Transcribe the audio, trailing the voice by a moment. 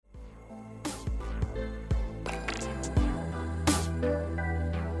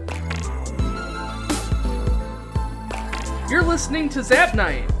You're listening to Zap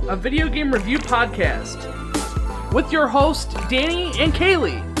Night, a video game review podcast, with your hosts, Danny and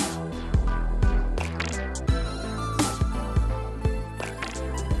Kaylee.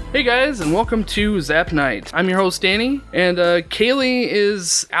 Hey guys, and welcome to Zap Night. I'm your host, Danny, and Kaylee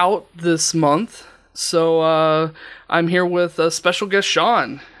is out this month, so I'm here with special guest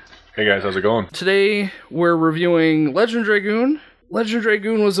Sean. Hey guys, how's it going? Today, we're reviewing Legend Dragoon. Legend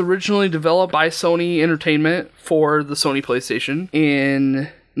Dragoon was originally developed by Sony Entertainment for the Sony PlayStation in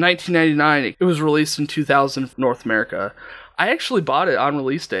 1999. It was released in 2000 in North America. I actually bought it on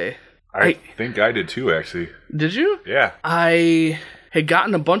release day. I think I did too, actually. Did you? Yeah. I had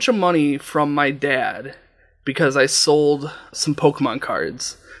gotten a bunch of money from my dad because I sold some Pokemon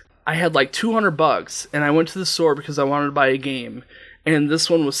cards. I had like $200 and I went to the store because I wanted to buy a game. And this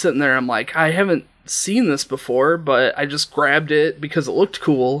one was sitting there. I'm like, I haven't seen this before, but I just grabbed it because it looked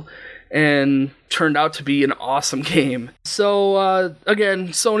cool and turned out to be an awesome game. So, again,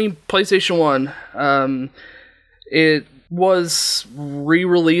 Sony PlayStation 1. It was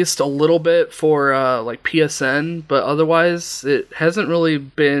re-released a little bit for, like, PSN, but otherwise it hasn't really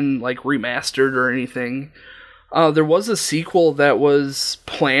been, like, remastered or anything. There was a sequel that was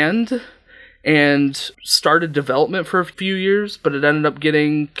planned and started development for a few years, but it ended up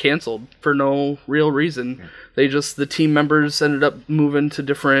getting canceled for no real reason. The team members ended up moving to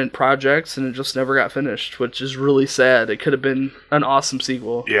different projects, and it just never got finished, which is really sad. It could have been an awesome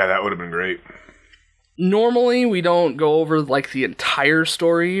sequel. Yeah, that would have been great. Normally, we don't go over, like, the entire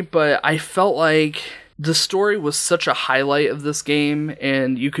story, but I felt like the story was such a highlight of this game,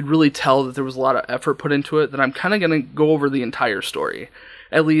 and you could really tell that there was a lot of effort put into it, that I'm kind of going to go over the entire story.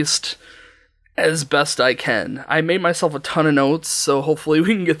 At least as best I can. I made myself a ton of notes, so hopefully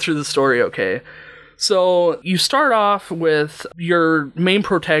we can get through the story okay. So, you start off with your main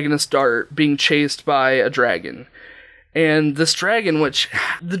protagonist, Dart, being chased by a dragon. And this dragon, which,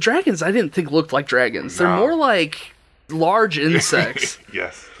 the dragons I didn't think looked like dragons. No. They're more like large insects.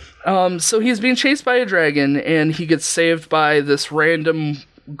 Yes. So he's being chased by a dragon, and he gets saved by this random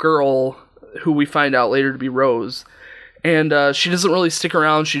girl, who we find out later to be Rose. And she doesn't really stick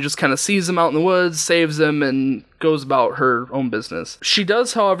around. She just kind of sees him out in the woods, saves him, and goes about her own business. She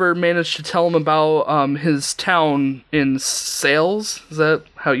does, however, manage to tell him about his town in Sales. Is that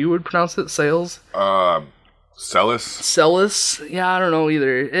how you would pronounce it? Sales? Celis? Celis? Yeah, I don't know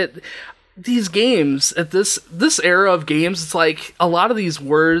either. These games, at this era of games, it's like a lot of these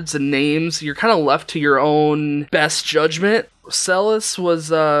words and names, you're kind of left to your own best judgment. Celis was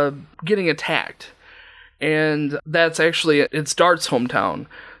getting attacked. And that's actually, it's Dart's hometown.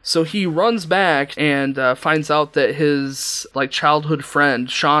 So he runs back and finds out that his, like, childhood friend,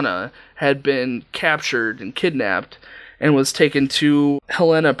 Shauna, had been captured and kidnapped and was taken to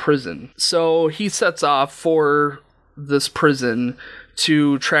Helena prison. So he sets off for this prison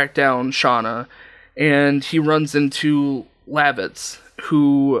to track down Shauna, and he runs into Lavitz,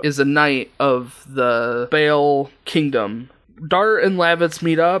 who is a knight of the Bale Kingdom. Dart and Lavitz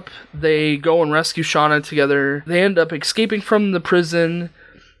meet up. They go and rescue Shauna together. They end up escaping from the prison.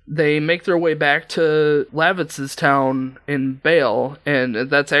 They make their way back to Lavitz's town in Bale, and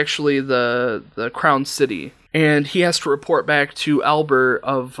that's actually the Crown City. And he has to report back to Albert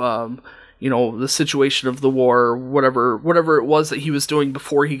of, the situation of the war, whatever it was that he was doing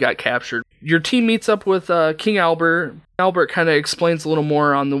before he got captured. Your team meets up with King Albert. Albert kind of explains a little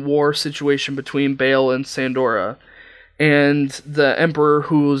more on the war situation between Bale and Sandora, and the emperor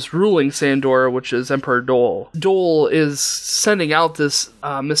who's ruling Sandora, which is Emperor Dole. Dole is sending out this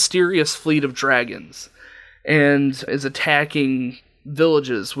mysterious fleet of dragons and is attacking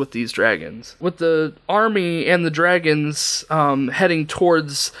villages with these dragons. With the army and the dragons heading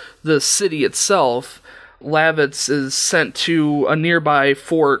towards the city itself, Lavitz is sent to a nearby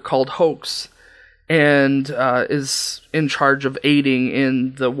fort called Hoax, and is in charge of aiding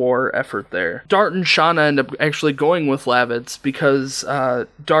in the war effort there. Dart and Shauna end up actually going with Lavitz because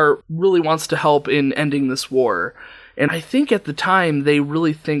Dart really wants to help in ending this war. And I think at the time they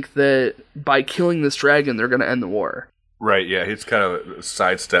really think that by killing this dragon they're going to end the war. Right, yeah, he's kind of a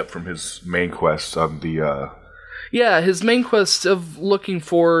sidestep from his main quest on the... Yeah, his main quest of looking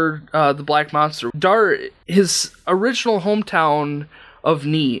for the Black Monster. Dart, his original hometown of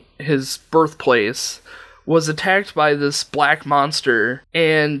Neat, his birthplace, was attacked by this black monster,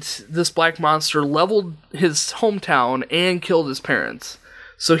 and this black monster leveled his hometown and killed his parents.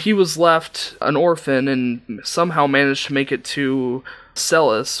 So he was left an orphan and somehow managed to make it to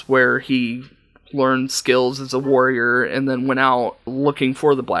Celis, where he learned skills as a warrior and then went out looking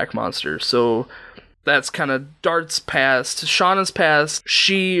for the black monster. So That's kind of Dart's past. Shauna's past,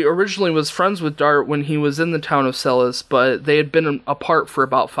 she originally was friends with Dart when he was in the town of Celis, but they had been apart for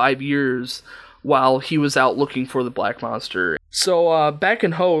about 5 years while he was out looking for the Black Monster. So back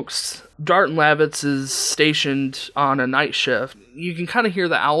in Hoax, Dart and Lavitz is stationed on a night shift. You can kind of hear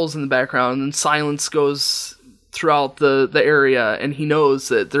the owls in the background, and silence goes throughout the area, and he knows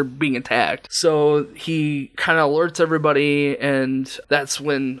that they're being attacked. So he kind of alerts everybody, and that's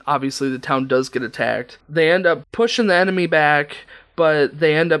when, obviously, the town does get attacked. They end up pushing the enemy back, but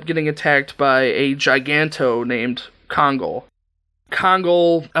they end up getting attacked by a Giganto named Kongol.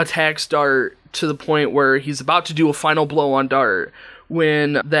 Kongol attacks Dart to the point where he's about to do a final blow on Dart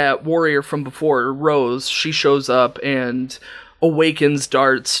when that warrior from before, Rose, she shows up and awakens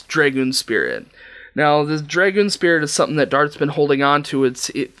Dart's Dragoon spirit. Now, the Dragoon spirit is something that Dart's been holding on to.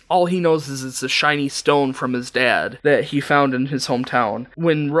 All he knows is it's a shiny stone from his dad that he found in his hometown.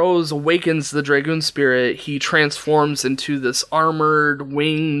 When Rose awakens the Dragoon spirit, he transforms into this armored,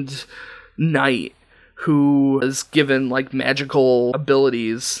 winged knight who is given, like, magical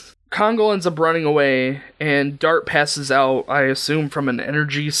abilities. Kongol ends up running away, and Dart passes out, I assume, from an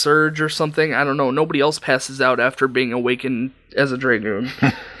energy surge or something. I don't know. Nobody else passes out after being awakened as a Dragoon.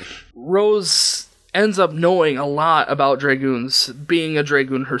 Rose ends up knowing a lot about Dragoons, being a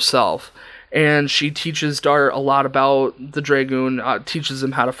Dragoon herself. And she teaches Dart a lot about the Dragoon, teaches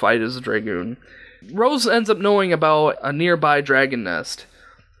him how to fight as a Dragoon. Rose ends up knowing about a nearby dragon nest.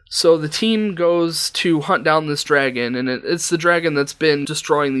 So the team goes to hunt down this dragon, and it's the dragon that's been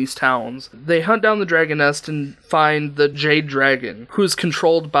destroying these towns. They hunt down the dragon nest and find the Jade Dragon, who's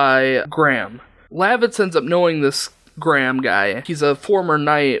controlled by Graham. Lavitz ends up knowing this Graham guy. He's a former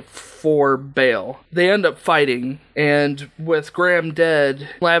knight for Bale. They end up fighting, and with Graham dead,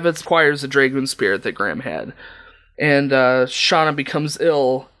 Lavitz acquires a Dragoon spirit that Graham had. And Shauna becomes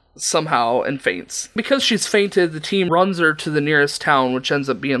ill somehow and faints. Because she's fainted, the team runs her to the nearest town, which ends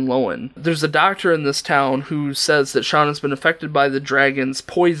up being Lowen. There's a doctor in this town who says that Shauna's been affected by the dragon's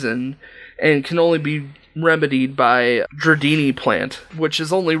poison and can only be remedied by Dradini plant, which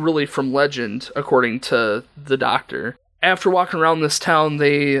is only really from legend, according to the doctor. After walking around this town,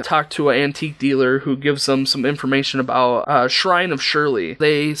 they talk to an antique dealer who gives them some information about Shrine of Shirley.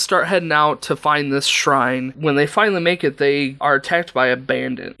 They start heading out to find this shrine. When they finally make it, they are attacked by a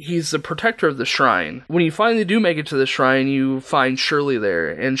bandit. He's the protector of the shrine. When you finally do make it to the shrine, you find Shirley there,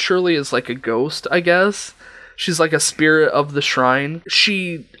 and Shirley is like a ghost, I guess. She's like a spirit of the shrine.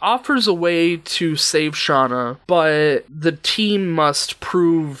 She offers a way to save Shauna, but the team must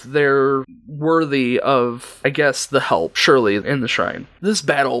prove they're worthy of, I guess, the help, Shirley, in the shrine. This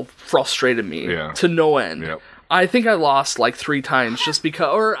battle frustrated me to no end. Yep. I think I lost like 3 times just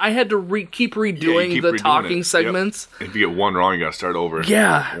because, or I had to keep redoing the talking segments. Yep. If you get one wrong, you gotta start over.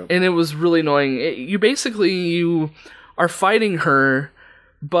 Yeah, yep. And it was really annoying. You are fighting her,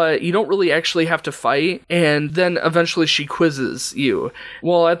 but you don't really actually have to fight, and then eventually she quizzes you.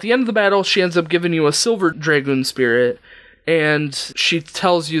 Well, at the end of the battle, she ends up giving you a silver Dragoon spirit, and she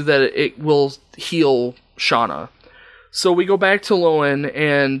tells you that it will heal Shauna. So we go back to Lowen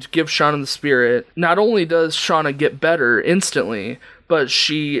and give Shauna the spirit. Not only does Shauna get better instantly, but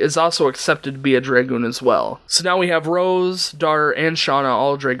she is also accepted to be a Dragoon as well. So now we have Rose, Dart, and Shauna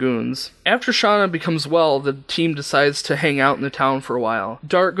all Dragoons. After Shauna becomes well, the team decides to hang out in the town for a while.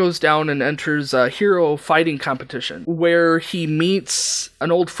 Dart goes down and enters a hero fighting competition, where he meets an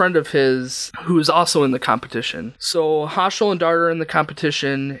old friend of his who is also in the competition. So Haschel and Dart are in the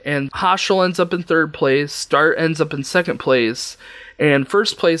competition, and Haschel ends up in 3rd place, Dart ends up in 2nd place, and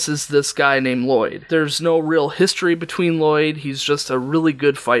 1st place is this guy named Lloyd. There's no real history between Lloyd, he's just a really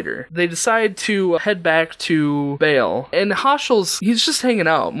good fighter. They decide to head back to Bale, and he's just hanging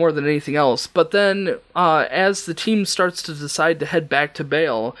out more than anything else. But then, as the team starts to decide to head back to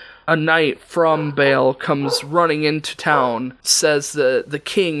Bale, a knight from Bale comes running into town, says that the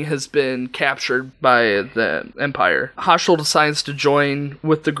king has been captured by the Empire. Haschel decides to join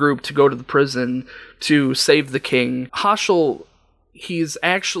with the group to go to the prison to save the king. Haschel, he's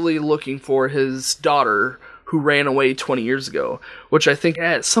actually looking for his daughter who ran away 20 years ago, which I think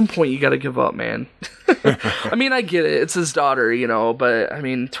at some point you gotta give up, man. I mean, I get it, it's his daughter, but I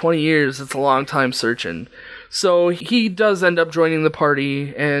mean, 20 years, it's a long time searching. So he does end up joining the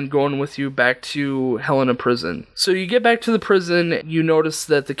party and going with you back to Helena prison. So you get back to the prison, you notice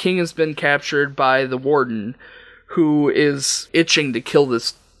that the king has been captured by the warden, who is itching to kill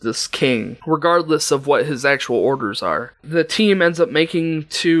this king, regardless of what his actual orders are. The team ends up making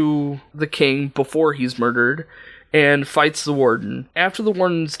to the king before he's murdered and fights the warden. After the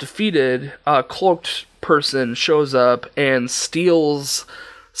warden's defeated, a cloaked person shows up and steals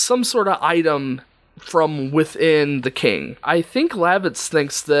some sort of item from within the king. I think Lavitz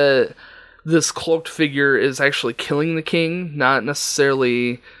thinks that this cloaked figure is actually killing the king, not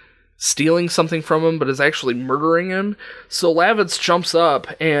necessarily stealing something from him, but is actually murdering him. So Lavitz jumps up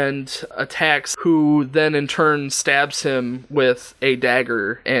and attacks, who then in turn stabs him with a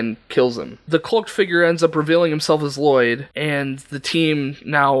dagger and kills him. The cloaked figure ends up revealing himself as Lloyd, and the team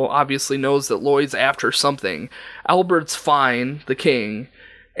now obviously knows that Lloyd's after something. Albert's fine, the king,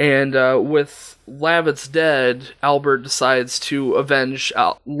 and with Lavitz dead, Albert decides to avenge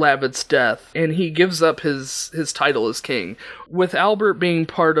Lavitz's death, and he gives up his title as king. With Albert being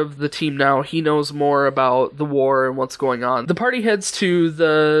part of the team now, he knows more about the war and what's going on. The party heads to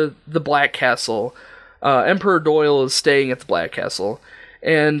the Black Castle. Emperor Doyle is staying at the Black Castle,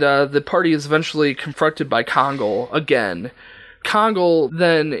 and the party is eventually confronted by Kongol again. Kongol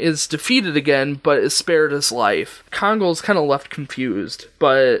then is defeated again, but is spared his life. Kongol's kind of left confused,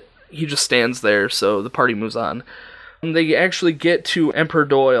 but he just stands there, so the party moves on. They actually get to Emperor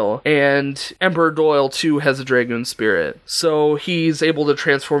Doyle, and Emperor Doyle too has a Dragoon spirit. So he's able to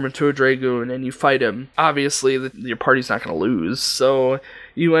transform into a Dragoon, and you fight him. Obviously, your party's not going to lose, so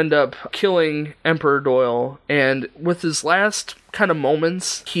you end up killing Emperor Doyle, and with his last kind of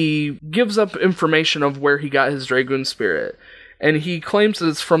moments, he gives up information of where he got his Dragoon spirit. And he claims that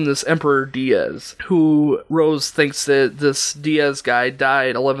it's from this Emperor Diaz, who Rose thinks that this Diaz guy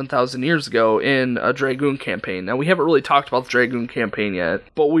died 11,000 years ago in a Dragoon campaign. Now, we haven't really talked about the Dragoon campaign yet,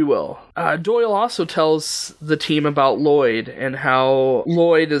 but we will. Doyle also tells the team about Lloyd and how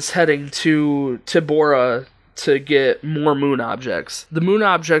Lloyd is heading to Tibora to get more moon objects. The moon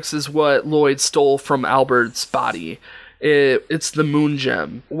objects is what Lloyd stole from Albert's body. It's the moon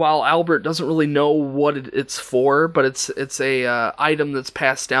gem. While Albert doesn't really know what it's for, but it's a item that's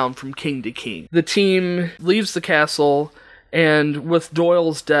passed down from king to king. The team leaves the castle, and with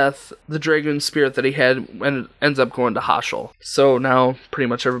Doyle's death, the Dragoon spirit that he had ends up going to Haschel. So now pretty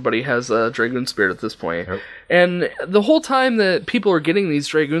much everybody has a Dragoon spirit at this point. Yep. And the whole time that people are getting these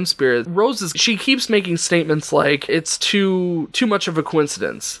Dragoon spirits, she keeps making statements like it's too much of a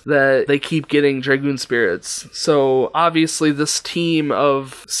coincidence that they keep getting Dragoon spirits. So obviously this team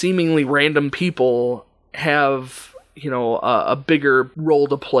of seemingly random people have a bigger role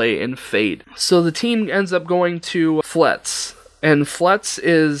to play in fate. So the team ends up going to Fletz. And Fletz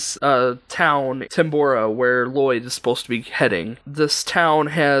is a town, Timbora, where Lloyd is supposed to be heading. This town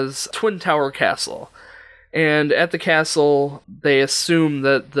has Twin Tower Castle. And at the castle, they assume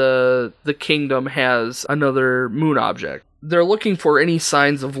that the kingdom has another moon object. They're looking for any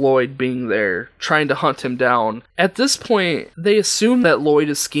signs of Lloyd being there, trying to hunt him down. At this point, they assume that Lloyd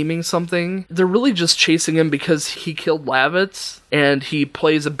is scheming something. They're really just chasing him because he killed Lavitz, and he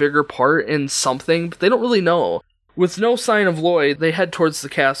plays a bigger part in something, but they don't really know. With no sign of Lloyd, they head towards the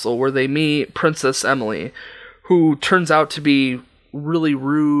castle, where they meet Princess Emily, who turns out to be really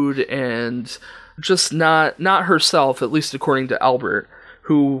rude and just not herself, at least according to Albert,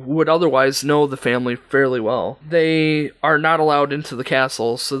 who would otherwise know the family fairly well. They are not allowed into the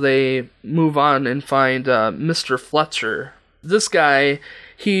castle, so they move on and find Mr. Fletcher. This guy,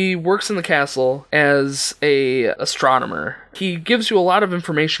 he works in the castle as a astronomer. He gives you a lot of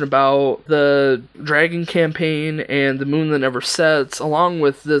information about the Dragon campaign and the moon that never sets, along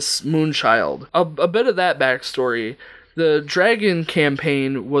with this Moonchild. A bit of that backstory. The Dragon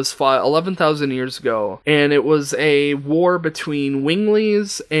campaign was fought 11,000 years ago, and it was a war between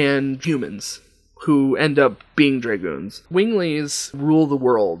Winglies and humans, who end up being Dragoons. Winglies rule the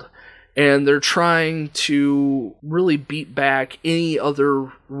world, and they're trying to really beat back any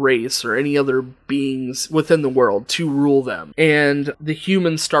other race or any other beings within the world to rule them. And the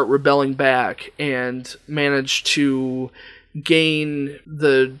humans start rebelling back and manage to gain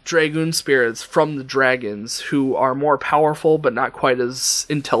the Dragoon spirits from the dragons, who are more powerful but not quite as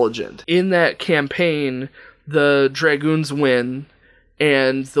intelligent. In that campaign, the Dragoons win,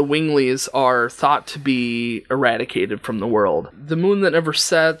 and the Winglies are thought to be eradicated from the world. The moon that never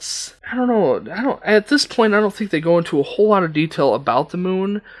sets, at this point I don't think they go into a whole lot of detail about the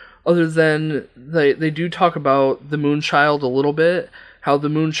moon, other than they do talk about the Moonchild a little bit, how the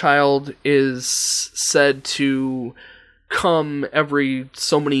Moonchild is said to come every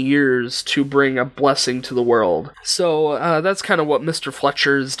so many years to bring a blessing to the world. So that's kind of what Mr.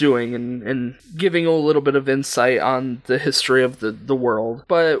 Fletcher is doing, and giving a little bit of insight on the history of the world.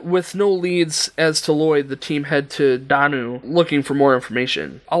 But with no leads as to Lloyd, the team head to Danu looking for more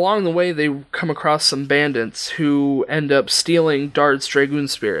information. Along the way, they come across some bandits who end up stealing Dard's Dragoon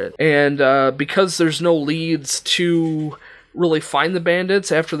spirit. And because there's no leads to really find the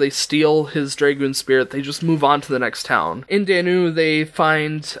bandits after they steal his Dragoon spirit, they just move on to the next town. In Danu, they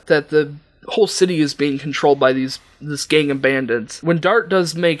find that the whole city is being controlled by this gang of bandits. When Dart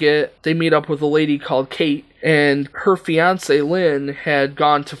does make it, they meet up with a lady called Kate, and her fiance Lynn had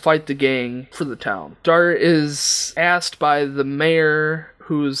gone to fight the gang for the town. Dart is asked by the mayor,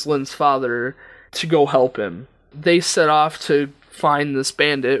 who's Lynn's father, to go help him. They set off to find this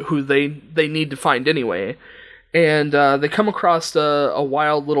bandit, who they need to find anyway. And they come across a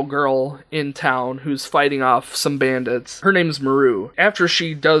wild little girl in town who's fighting off some bandits. Her name's Maru. After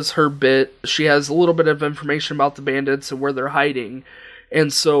she does her bit, she has a little bit of information about the bandits and where they're hiding,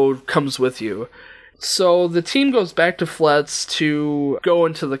 and so comes with you. So the team goes back to Fletz to go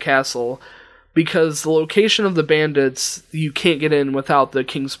into the castle, because the location of the bandits, you can't get in without the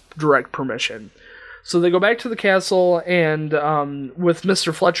king's direct permission. So they go back to the castle, and with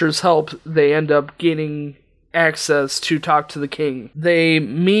Mr. Fletcher's help, they end up gaining access to talk to the king. They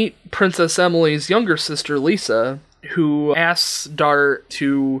meet Princess Emily's younger sister, Lisa, who asks Dart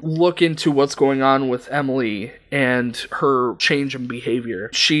to look into what's going on with Emily and her change in behavior.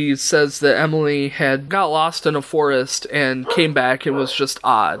 She says that Emily had got lost in a forest and came back and was just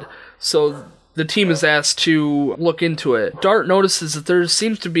odd. So the team is asked to look into it. Dart notices that there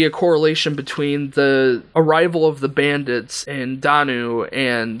seems to be a correlation between the arrival of the bandits in Danu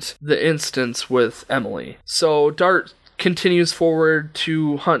and the instance with Emily. So Dart continues forward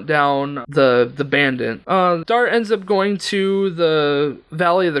to hunt down the bandit. Dart ends up going to the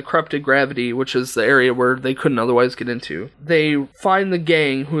Valley of the Corrupted Gravity, which is the area where they couldn't otherwise get into. They find the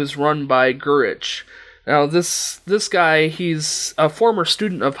gang, who is run by Gurich. Now, this guy, he's a former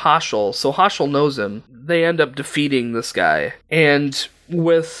student of Haschel, so Haschel knows him. They end up defeating this guy. And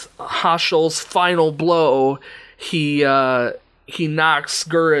with Haschel's final blow, he knocks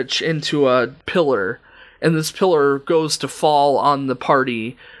Gurich into a pillar, and this pillar goes to fall on the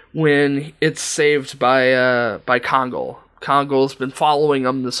party when it's saved by Kongol. Kongol's been following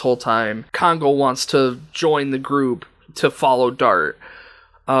him this whole time. Kongol wants to join the group to follow Dart.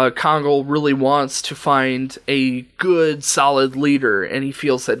 Kongol really wants to find a good, solid leader, and he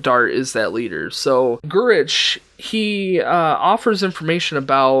feels that Dart is that leader. So Gurich, he offers information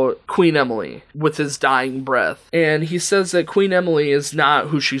about Queen Emily with his dying breath. And he says that Queen Emily is not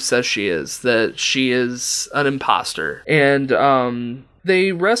who she says she is, that she is an imposter. And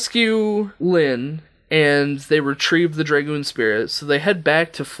they rescue Lynn, and they retrieve the Dragoon Spirit, so they head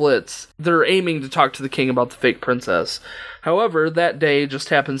back to Flitz. They're aiming to talk to the king about the fake princess. However, that day just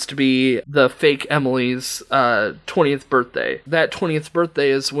happens to be the fake Emily's 20th birthday. That 20th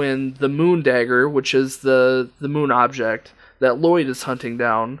birthday is when the moon dagger, which is the moon object that Lloyd is hunting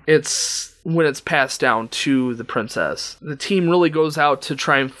down, it's when it's passed down to the princess. The team really goes out to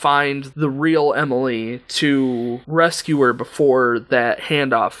try and find the real Emily to rescue her before that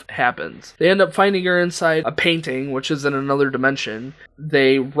handoff happens. They end up finding her inside a painting, which is in another dimension.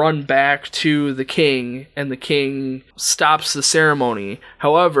 They run back to the king, and the king stops the ceremony.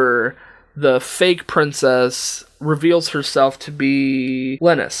 However, the fake princess reveals herself to be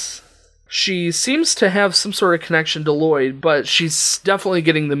Lennis. She seems to have some sort of connection to Lloyd, but she's definitely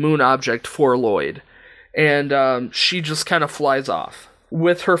getting the moon object for Lloyd. And she just kind of flies off.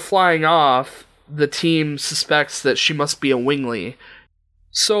 With her flying off, the team suspects that she must be a Wingly.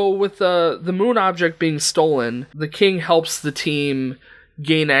 So with the moon object being stolen, the king helps the team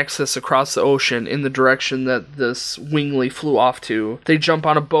gain access across the ocean in the direction that this Wingly flew off to. They jump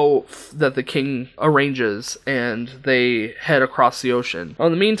on a boat that the king arranges, and they head across the ocean.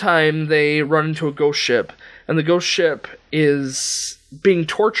 In the meantime, they run into a ghost ship, and the ghost ship is being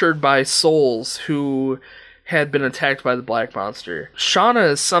tortured by souls who had been attacked by the Black Monster. Shauna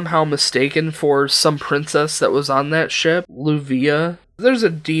is somehow mistaken for some princess that was on that ship, Luvia. There's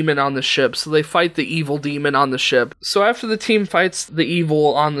a demon on the ship, so they fight the evil demon on the ship. So after the team fights the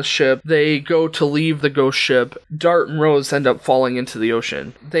evil on the ship, they go to leave the ghost ship. Dart and Rose end up falling into the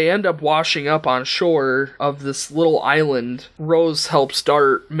ocean. They end up washing up on shore of this little island. Rose helps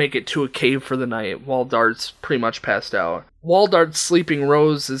Dart make it to a cave for the night, while Dart's pretty much passed out. While Dart's sleeping,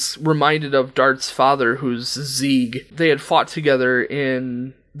 Rose is reminded of Dart's father, who's Zeeg. They had fought together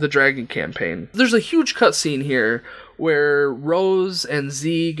in the Dragon campaign. There's a huge cutscene here where Rose and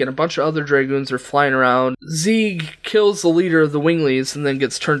Zeeg and a bunch of other Dragoons are flying around. Zeeg kills the leader of the Winglies and then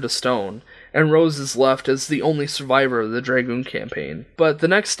gets turned to stone, and Rose is left as the only survivor of the Dragoon campaign. But the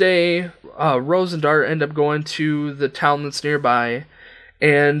next day, Rose and Dart end up going to the town that's nearby,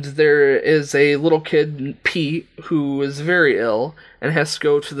 and there is a little kid, Pete, who is very ill and has to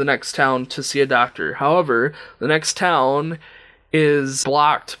go to the next town to see a doctor. However, the next town is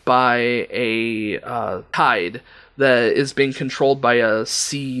blocked by a tide, that is being controlled by a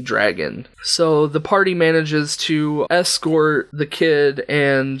sea dragon. So the party manages to escort the kid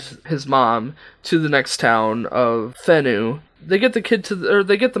and his mom to the next town of Fenu. They get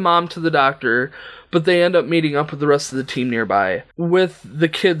the mom to the doctor, but they end up meeting up with the rest of the team nearby. With the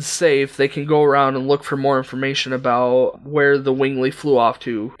kids safe, they can go around and look for more information about where the Wingly flew off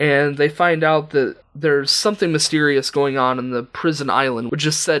to. And they find out that there's something mysterious going on in the prison island, which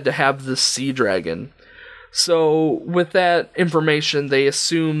is said to have this sea dragon. So with that information, they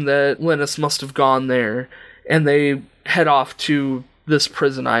assume that Linus must have gone there, and they head off to this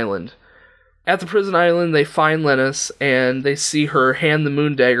prison island. At the prison island, they find Linus, and they see her hand the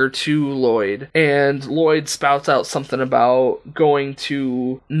moon dagger to Lloyd. And Lloyd spouts out something about going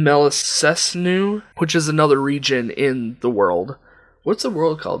to Melisesnu, which is another region in the world. What's the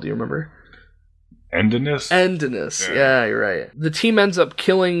world called? Do you remember? Endinus. Yeah, you're right. The team ends up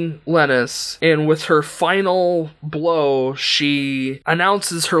killing Linus, and with her final blow, she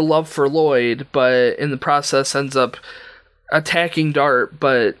announces her love for Lloyd, but in the process ends up attacking Dart,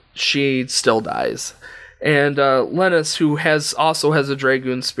 but she still dies. And Linus, who also has a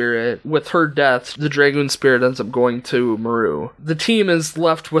Dragoon spirit, with her death, the Dragoon spirit ends up going to Meru. The team is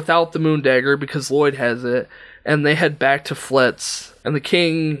left without the moon dagger because Lloyd has it, and they head back to Flitz. And the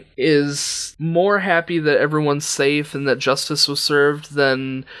king is more happy that everyone's safe and that justice was served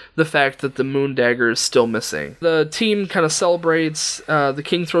than the fact that the moon dagger is still missing. The team kind of celebrates. The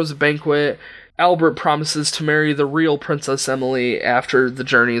king throws a banquet. Albert promises to marry the real Princess Emily after the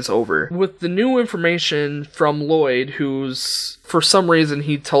journey is over. With the new information from Lloyd, who's, for some reason,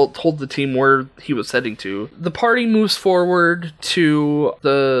 he told the team where he was heading to, the party moves forward to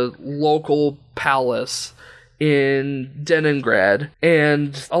the local palace in Deningrad,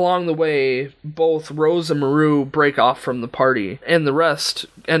 and along the way, both Rose and Meru break off from the party, and the rest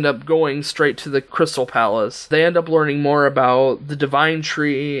end up going straight to the Crystal Palace. They end up learning more about the Divine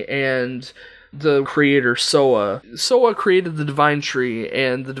Tree and the creator Soa. Soa created the Divine Tree,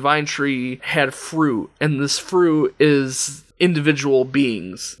 and the Divine Tree had fruit, and this fruit is individual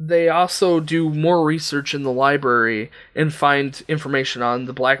beings. They also do more research in the library and find information on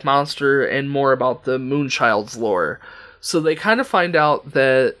the Black Monster and more about the Moonchild's lore. So they kind of find out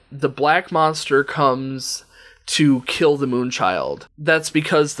that the Black Monster comes to kill the Moonchild. That's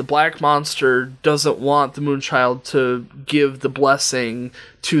because the Black Monster doesn't want the Moonchild to give the blessing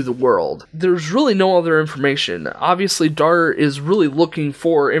to the world. There's really no other information. Obviously, Dart is really looking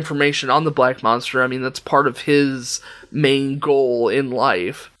for information on the Black Monster. I mean, that's part of his main goal in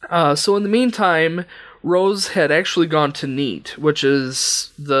life. So in the meantime, Rose had actually gone to Neat, which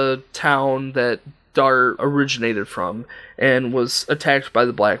is the town that Dart originated from, and was attacked by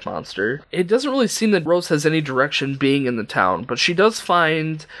the Black Monster. It doesn't really seem that Rose has any direction being in the town, but she does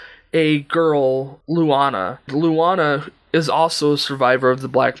find a girl, Luana. Luana is also a survivor of the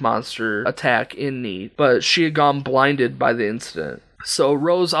Black Monster attack in Neat, but she had gone blinded by the incident. So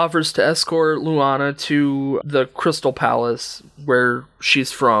Rose offers to escort Luana to the Crystal Palace, where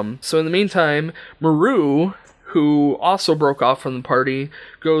she's from. So in the meantime, Meru, who also broke off from the party,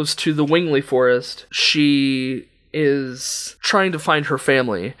 goes to the Wingly Forest. She is trying to find her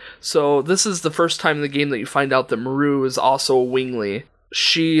family. So this is the first time in the game that you find out that Meru is also a Wingly.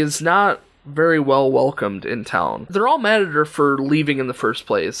 She is not very well welcomed in town. They're all mad at her for leaving in the first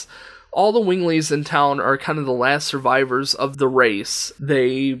place. All the Winglies in town are kind of the last survivors of the race.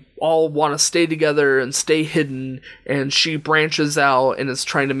 They all want to stay together and stay hidden, and she branches out and is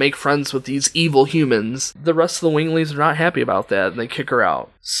trying to make friends with these evil humans. The rest of the Winglies are not happy about that, and they kick her out.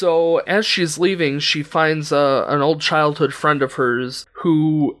 So as she's leaving, she finds an old childhood friend of hers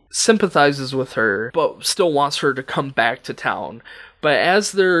who sympathizes with her, but still wants her to come back to town. But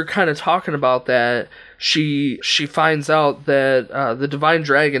as they're kind of talking about that, she finds out that the Divine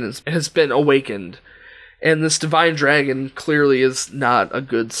Dragon has been awakened. And this Divine Dragon clearly is not a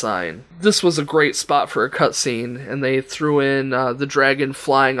good sign. This was a great spot for a cutscene, and they threw in the dragon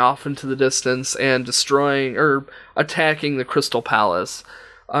flying off into the distance and destroying or attacking the Crystal Palace.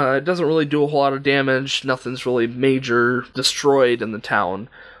 It doesn't really do a whole lot of damage. Nothing's really major destroyed in the town,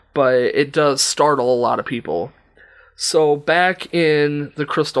 but it does startle a lot of people. So back in the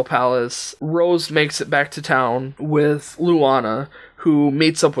Crystal Palace, Rose makes it back to town with Luana, who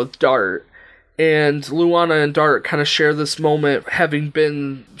meets up with Dart. And Luana and Dart kind of share this moment, having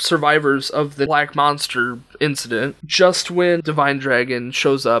been survivors of the Black Monster incident, just when Divine Dragon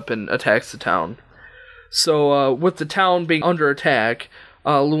shows up and attacks the town. So with the town being under attack,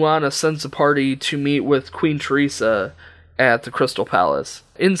 Luana sends a party to meet with Queen Teresa at the Crystal Palace.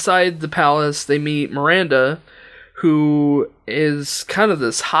 Inside the palace, they meet Miranda, who is kind of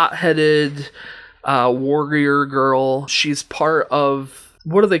this hot-headed, warrior girl. She's part of,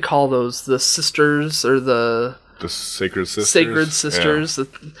 what do they call those? The sisters, or the Sacred Sisters? Sacred Sisters. Yeah.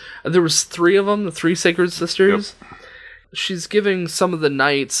 There was 3 of them, the 3 Sacred Sisters. Yep. She's giving some of the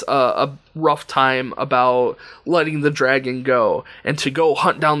knights a rough time about letting the dragon go and to go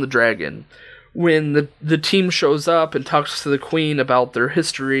hunt down the dragon. When the team shows up and talks to the queen about their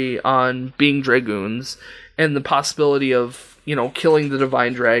history on being dragoons and the possibility of, killing the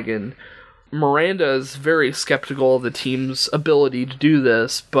divine dragon, Miranda is very skeptical of the team's ability to do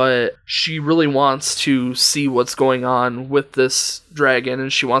this, but she really wants to see what's going on with this dragon,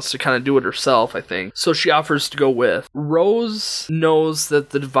 and she wants to kind of do it herself, I think. So she offers to go with. Rose knows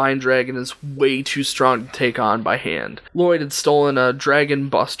that the divine dragon is way too strong to take on by hand. Lloyd had stolen a dragon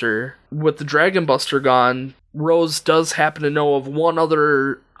buster. With the dragon buster gone, Rose does happen to know of one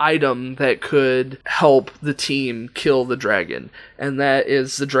other item that could help the team kill the dragon, and that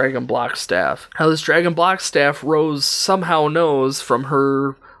is the Dragon Block Staff. Now, this Dragon Block Staff, Rose somehow knows from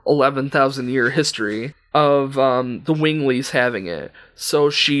her 11,000 year history of the Wingleys having it.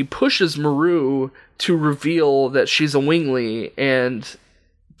 So she pushes Maru to reveal that she's a Wingly and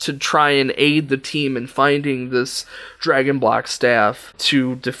to try and aid the team in finding this Dragon Block Staff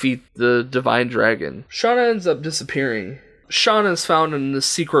to defeat the Divine Dragon. Shauna ends up disappearing. Shauna is found in this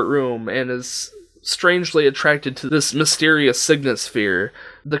secret room and is strangely attracted to this mysterious signet sphere.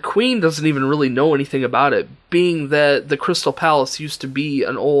 The queen doesn't even really know anything about it, being that the Crystal Palace used to be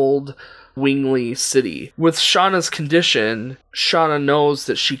an old Wingly city. With Shauna's condition, Shauna knows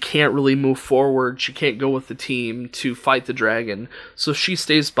that she can't really move forward. She can't go with the team to fight the dragon. So she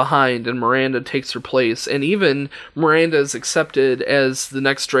stays behind and Miranda takes her place. And even Miranda is accepted as the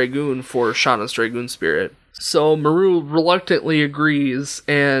next Dragoon for Shauna's Dragoon Spirit. So Maru reluctantly agrees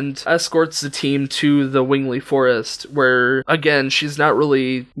and escorts the team to the Wingly Forest, where, again, she's not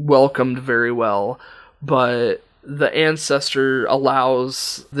really welcomed very well, but the ancestor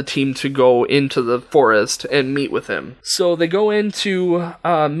allows the team to go into the forest and meet with him. So they go in to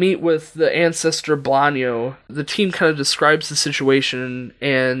meet with the ancestor Blanio. The team kind of describes the situation,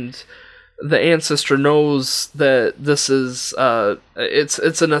 and the ancestor knows that this is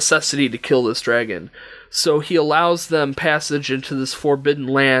it's a necessity to kill this dragon. So he allows them passage into this forbidden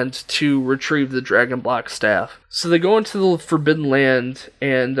land to retrieve the Dragon Block Staff. So they go into the forbidden land,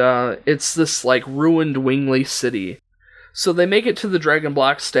 and it's this ruined Wingly city. So they make it to the Dragon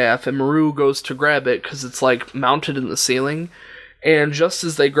Block Staff, and Maru goes to grab it because it's mounted in the ceiling. And just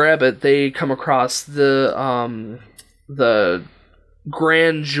as they grab it, they come across the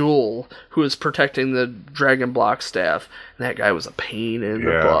Grand Jewel, who is protecting the Dragon Block Staff. And that guy was a pain in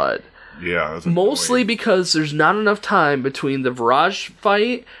the butt. Yeah. Mostly because there's not enough time between the Virage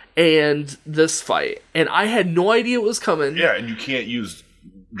fight and this fight. And I had no idea it was coming. Yeah, and you can't use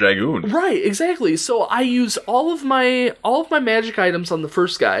Dragoon. Right, exactly. So I use all of my magic items on the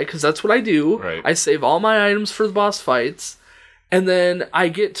first guy, because that's what I do. Right. I save all my items for the boss fights. And then I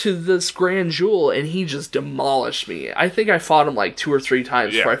get to this Grand Jewel, and he just demolished me. I think I fought him 2 or 3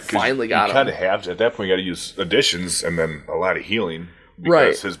 times before I finally got him. You kind of have to. At that point, you got to use additions and then a lot of healing.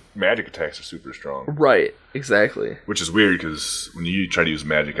 Because his magic attacks are super strong. Right, exactly. Which is weird, because when you try to use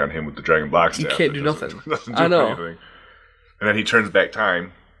magic on him with the Dragon Block Staff, you can't do nothing. Doesn't do anything. And then he turns back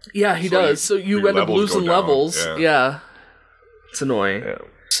time. Yeah, he does. So you end up losing levels. Yeah. It's annoying. Yeah.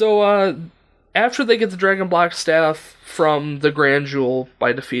 So after they get the Dragon Block Staff from the Grand Jewel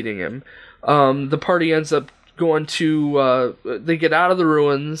by defeating him, the party ends up going to... they get out of the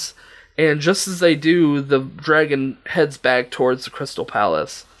ruins... And just as they do, the dragon heads back towards the Crystal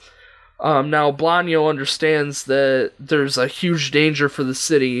Palace. Now, Blanio understands that there's a huge danger for the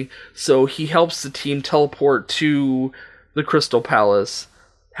city, so he helps the team teleport to the Crystal Palace.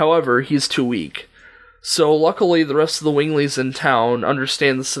 However, he's too weak. So luckily, the rest of the Wingleys in town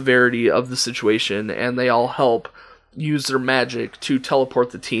understand the severity of the situation, and they all help use their magic to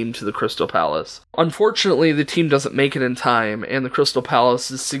teleport the team to the Crystal Palace. Unfortunately, the team doesn't make it in time, and the Crystal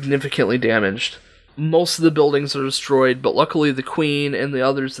Palace is significantly damaged. Most of the buildings are destroyed, but luckily the Queen and the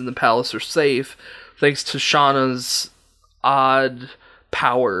others in the palace are safe, thanks to Shauna's odd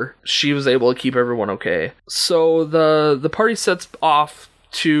power. She was able to keep everyone okay. So the party sets off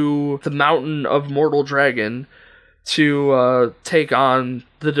to the Mountain of Mortal Dragon to take on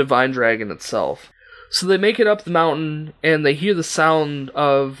the Divine Dragon itself. So they make it up the mountain, and they hear the sound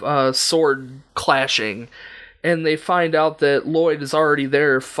of sword clashing, and they find out that Lloyd is already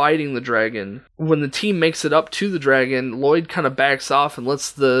there fighting the dragon. When the team makes it up to the dragon, Lloyd kind of backs off and lets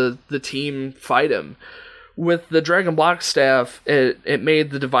the team fight him. With the Dragon Block Staff, it made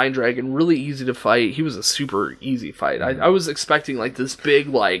the Divine Dragon really easy to fight. He was a super easy fight. I was expecting this big,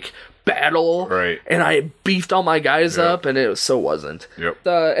 battle, right? And I beefed all my guys up, and it wasn't. Yep.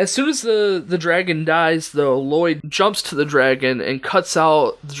 As soon as the dragon dies, though, Lloyd jumps to the dragon and cuts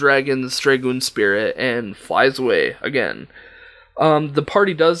out the dragon's dragoon spirit and flies away again. The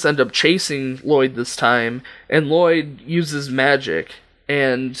party does end up chasing Lloyd this time, and Lloyd uses magic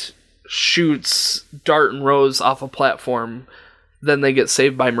and shoots Dart and Rose off a platform. Then they get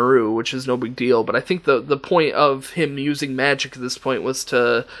saved by Maru, which is no big deal. But I think the point of him using magic at this point was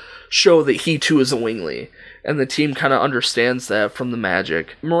to show that he too is a Wingly. And the team kind of understands that from the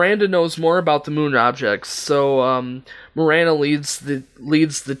magic. Miranda knows more about the moon objects, so Miranda leads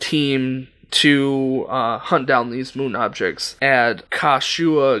the team to hunt down these moon objects at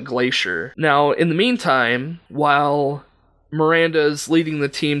Kashua Glacier. Now, in the meantime, while Miranda is leading the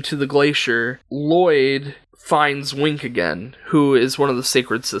team to the glacier, Lloyd finds Wink again, who is one of the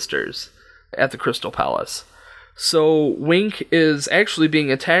Sacred Sisters at the Crystal Palace. So Wink is actually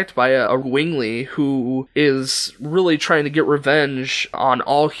being attacked by a Wingly who is really trying to get revenge on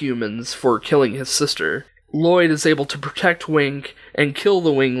all humans for killing his sister. Lloyd is able to protect Wink and kill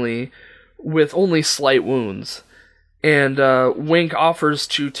the Wingly with only slight wounds. And Wink offers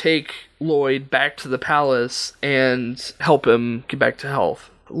to take Lloyd back to the palace and help him get back to health.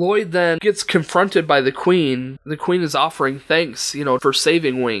 Lloyd then gets confronted by the Queen. The Queen is offering thanks, for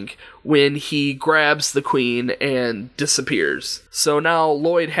saving Wink when he grabs the Queen and disappears. So now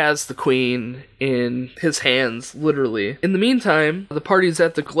Lloyd has the Queen in his hands, literally. In the meantime, the party's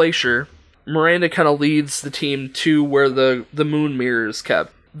at the glacier. Miranda kind of leads the team to where the moon mirror is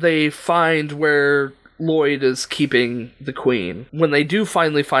kept. They find where Lloyd is keeping the Queen. When they do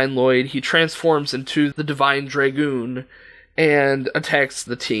finally find Lloyd, he transforms into the Divine Dragoon and attacks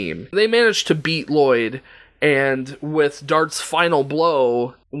the team. They manage to beat Lloyd, and with Dart's final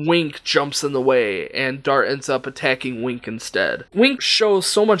blow, Wink jumps in the way, and Dart ends up attacking Wink instead. Wink shows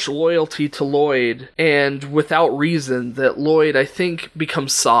so much loyalty to Lloyd, and without reason, that Lloyd, I think,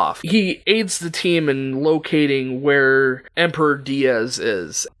 becomes soft. He aids the team in locating where Emperor Diaz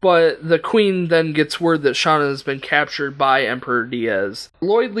is, but the Queen then gets word that Shauna has been captured by Emperor Diaz.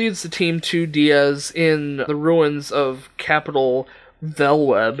 Lloyd leads the team to Diaz in the ruins of Capital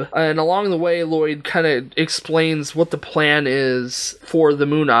Velweb, and along the way Lloyd kind of explains what the plan is for the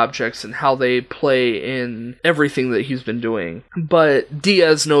moon objects and how they play in everything that he's been doing. But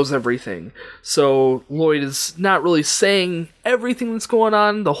Diaz knows everything, so Lloyd is not really saying everything that's going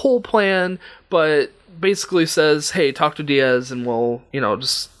on, the whole plan, but basically says, hey, talk to Diaz and we'll,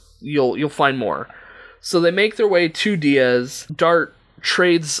 you'll find more. So they make their way to Diaz. Dart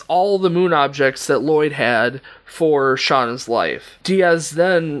trades all the moon objects that Lloyd had for Shauna's life. Diaz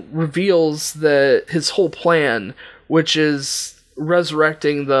then reveals that his whole plan, which is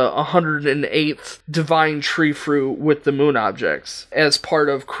resurrecting the 108th divine tree fruit with the moon objects as part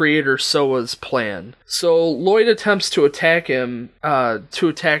of Creator Soa's plan. So Lloyd attempts to attack him, to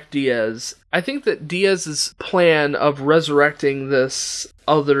attack Diaz. I think that Diaz's plan of resurrecting this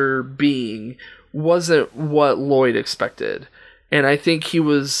other being wasn't what Lloyd expected. And I think he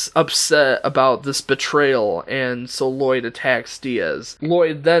was upset about this betrayal, and so Lloyd attacks Diaz.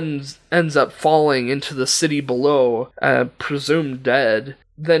 Lloyd then ends up falling into the city below, presumed dead.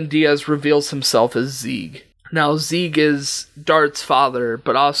 Then Diaz reveals himself as Zieg. Now, Zieg is Dart's father,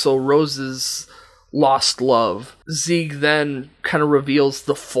 but also Rose's lost love. Zieg then kind of reveals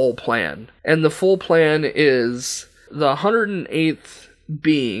the full plan. And the full plan is the 108th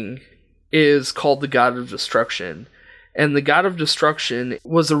being is called the God of Destruction. And the God of Destruction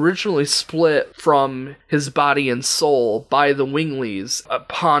was originally split from his body and soul by the Winglies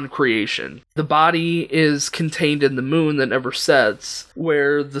upon creation. The body is contained in the moon that never sets,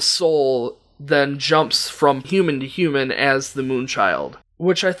 where the soul then jumps from human to human as the Moonchild.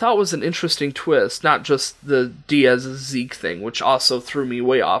 Which I thought was an interesting twist, not just the Diaz's Zieg thing, which also threw me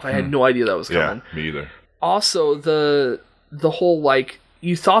way off. I had no idea that was coming. Yeah, me either. Also, the whole,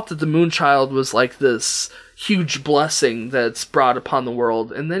 you thought that the Moonchild was this huge blessing that's brought upon the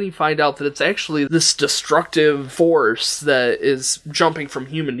world, and then you find out that it's actually this destructive force that is jumping from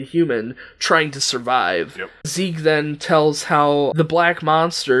human to human, trying to survive. Yep. Zieg then tells how the Black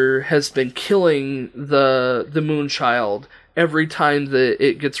Monster has been killing the Moonchild every time that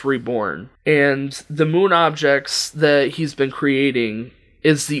it gets reborn. And the moon objects that he's been creating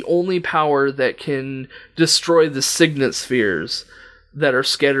is the only power that can destroy the Signet Spheres that are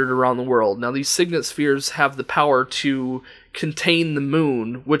scattered around the world. Now, these Signet Spheres have the power to contain the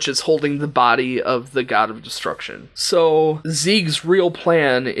moon, which is holding the body of the god of destruction. So Zeeg's real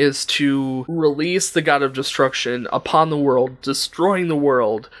plan is to release the god of destruction upon the world, destroying the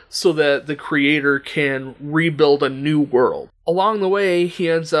world, so that the creator can rebuild a new world. Along the way, he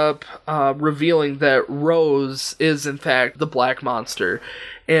ends up revealing that Rose is, in fact, the black monster.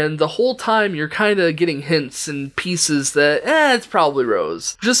 And the whole time, you're kind of getting hints and pieces that, it's probably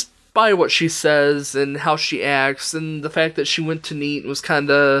Rose. Just by what she says and how she acts, and the fact that she went to Neat and was kind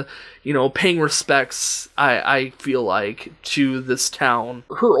of, paying respects, I feel like, to this town.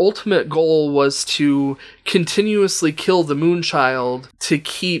 Her ultimate goal was to continuously kill the Moonchild to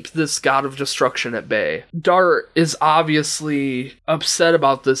keep this god of destruction at bay. Dart is obviously upset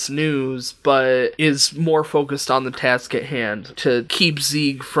about this news, but is more focused on the task at hand to keep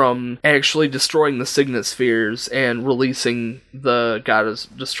Zeeg from actually destroying the Signet Spheres and releasing the god of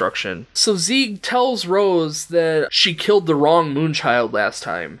destruction. So Zeeg tells Rose that she killed the wrong Moonchild last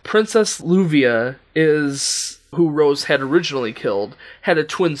time. Princess Luvia is who Rose had originally killed, had a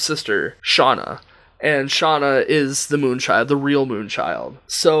twin sister, Shauna. And Shauna is the Moonchild, the real Moonchild.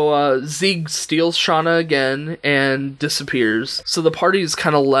 So Zeeg steals Shauna again and disappears. So the party's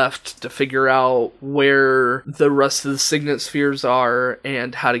kind of left to figure out where the rest of the Signet Spheres are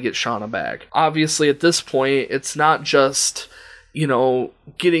and how to get Shauna back. Obviously, at this point, it's not just,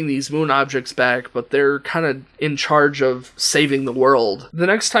 getting these moon objects back, but they're kind of in charge of saving the world. The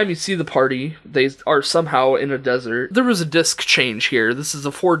next time you see the party, they are somehow in a desert. There was a disc change here. This is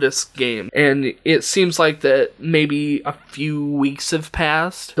a 4-disc game, and it seems like that maybe a few weeks have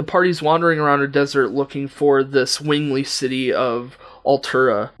passed. The party's wandering around a desert looking for this wingly city of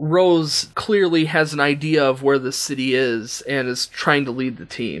Altura. Rose clearly has an idea of where the city is and is trying to lead the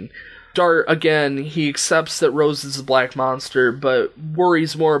team. Dart, again, he accepts that Rose is a black monster, but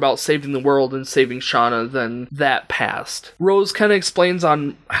worries more about saving the world and saving Shauna than that past. Rose kind of explains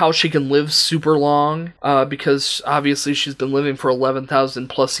on how she can live super long, because obviously she's been living for 11,000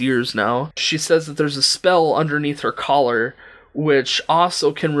 plus years now. She says that there's a spell underneath her collar which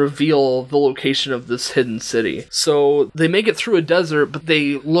also can reveal the location of this hidden city. So they make it through a desert, but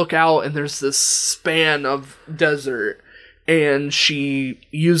they look out and there's this span of desert, and she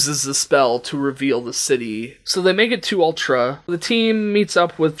uses the spell to reveal the city. So they make it to Ultra. The team meets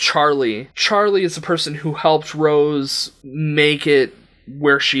up with Charlie. Charlie is the person who helped Rose make it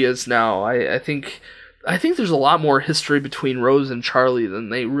where she is now. I think there's a lot more history between Rose and Charlie than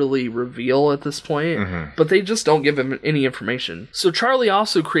they really reveal at this point, but they just don't give him any information. So Charlie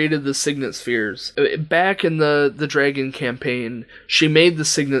also created the Signet Spheres. Back in the Dragon campaign, she made the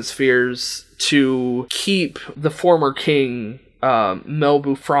Signet Spheres to keep the former king,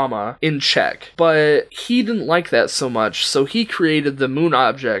 Melbuframa, in check. But he didn't like that so much, so he created the moon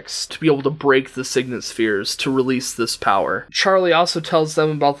objects to be able to break the Signet Spheres to release this power. Charlie also tells them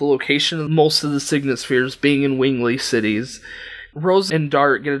about the location of most of the Signet Spheres being in Wingly cities. Rose and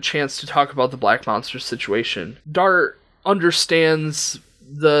Dart get a chance to talk about the Black Monster situation. Dart understands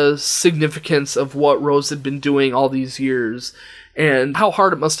the significance of what Rose had been doing all these years, and how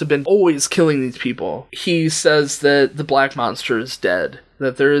hard it must have been always killing these people. He says that the Black Monster is dead,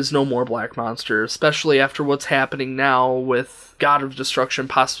 that there is no more Black Monster, especially after what's happening now with God of Destruction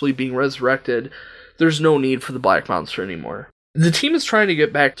possibly being resurrected. There's no need for the Black Monster anymore. The team is trying to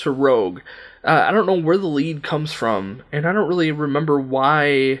get back to Rogue. I don't know where the lead comes from, and I don't really remember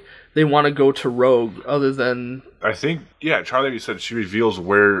why they want to go to Rogue, other than... I think, Charlie said she reveals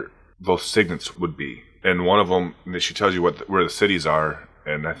where those signets would be. And one of them, she tells you where the cities are,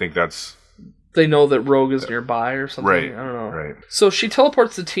 and I think that's... They know that Rogue is nearby or something? Right. I don't know. Right. So she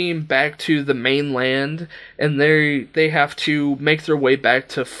teleports the team back to the mainland, and they have to make their way back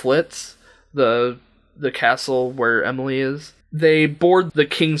to Flitz, the castle where Emily is. They board the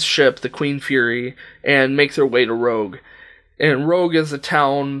king's ship, the Queen Fury, and make their way to Rogue. And Rogue is a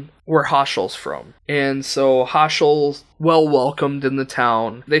town where Hashel's from. And so Hashel's well welcomed in the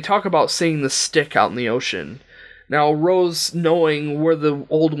town. They talk about seeing the stick out in the ocean. Now, Rose, knowing where the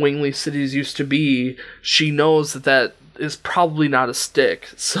old Wingly cities used to be, she knows that is probably not a stick.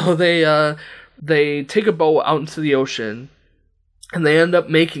 So they take a boat out into the ocean, and they end up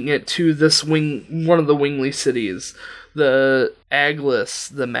making it to this one of the Wingly cities, the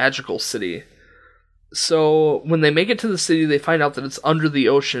Aglis, the magical city. So when they make it to the city, they find out that it's under the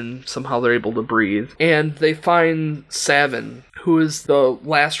ocean. Somehow they're able to breathe. And they find Savin, who is the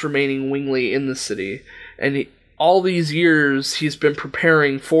last remaining Wingly in the city. And all these years, he's been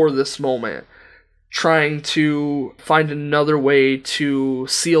preparing for this moment, trying to find another way to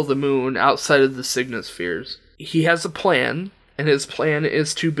seal the moon outside of the Signet Spheres. He has a plan, and his plan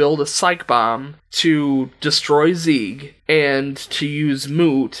is to build a psych bomb to destroy Zeeg and to use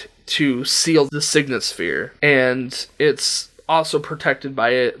Moot to seal the Signet Sphere. And it's also protected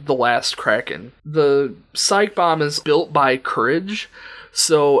by the last Kraken. The psych bomb is built by Courage,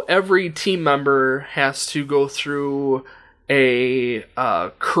 so every team member has to go through a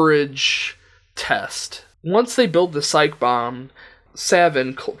Courage test. Once they build the psych bomb,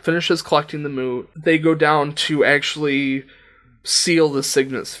 Savin finishes collecting the Moot. They go down to actually seal the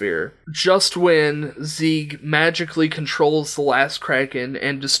Signet Sphere. Just when Zeeg magically controls the last Kraken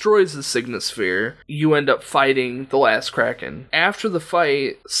and destroys the Signet Sphere, you end up fighting the last Kraken. After the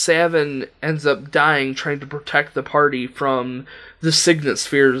fight, Savin ends up dying trying to protect the party from the Signet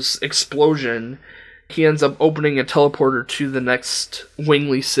Sphere's explosion. He ends up opening a teleporter to the next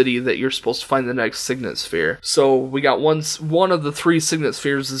Wingley city that you're supposed to find the next Signet Sphere. So we got one of the 3 Signet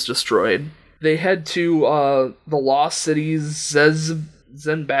Spheres is destroyed. They head to the lost city Zenbatos.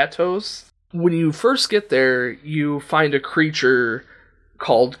 When you first get there, you find a creature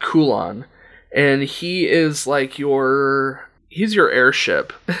called Kulan, and he is like he's your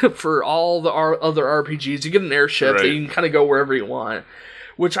airship. For all the other RPGs, you get an airship that you can kind of go wherever you want,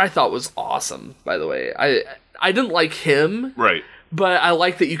 which I thought was awesome, by the way. I didn't like him, right, but I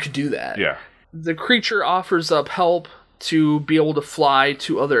like that you could do that. Yeah. The creature offers up help to be able to fly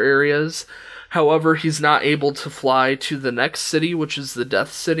to other areas. However, he's not able to fly to the next city, which is the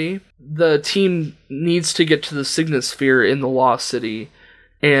Death City. The team needs to get to the Signet Sphere in the Lost City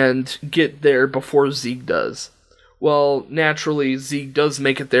and get there before Zeeg does. Well, naturally, Zeeg does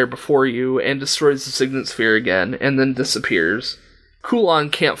make it there before you and destroys the Signet Sphere again, and then disappears. Kulan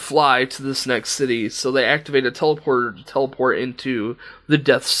can't fly to this next city, so they activate a teleporter to teleport into the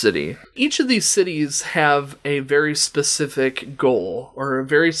Death City. Each of these cities have a very specific goal, or a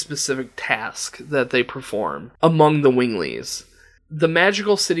very specific task that they perform among the Wingleys. The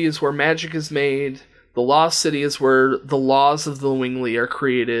magical city is where magic is made, the Lost City is where the laws of the Wingley are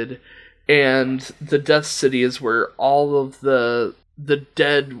created, and the Death City is where all of the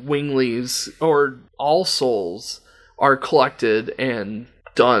dead Wingleys, or all souls, are collected and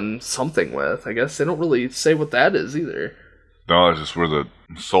done something with. I guess they don't really say what that is either. No, it's just where the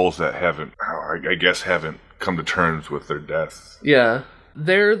souls that haven't come to terms with their deaths. Yeah.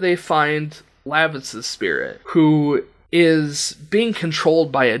 There they find Lavitz's spirit, who is being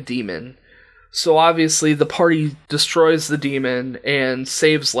controlled by a demon. So obviously the party destroys the demon and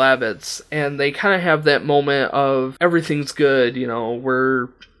saves Lavitz, and they kind of have that moment of everything's good, we're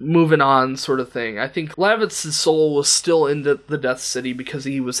moving on sort of thing. I think Lavitz's soul was still in the Death City because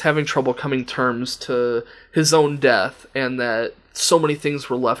he was having trouble coming terms to his own death, and that so many things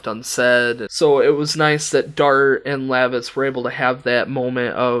were left unsaid. So it was nice that Dart and Lavitz were able to have that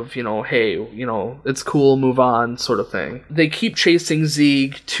moment of, hey, it's cool, move on, sort of thing. They keep chasing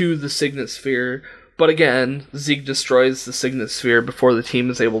Zeeg to the Signet Sphere, but again, Zeeg destroys the Signet Sphere before the team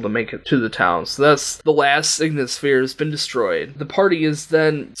is able to make it to the town. So that's the last Signet Sphere has been destroyed. The party is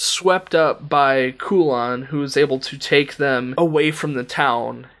then swept up by Kulan, who is able to take them away from the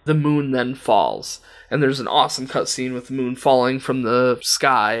town. The moon then falls, and there's an awesome cutscene with the moon falling from the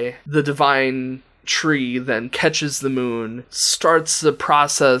sky. The divine tree then catches the moon, starts the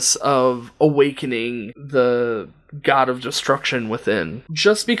process of awakening the god of destruction within.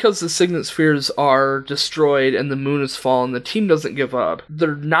 Just because the Signet Spheres are destroyed and the moon has fallen, the team doesn't give up.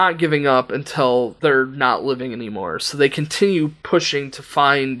 They're not giving up until they're not living anymore, so they continue pushing to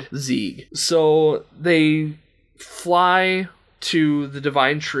find Zeeg. So they fly to the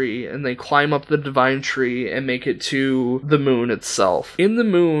divine tree, and they climb up the divine tree and make it to the moon itself. In the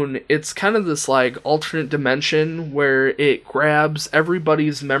moon, it's kind of this alternate dimension where it grabs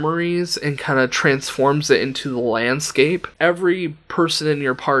everybody's memories and kind of transforms it into the landscape. Every person in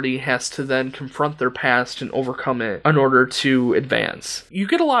your party has to then confront their past and overcome it in order to advance. You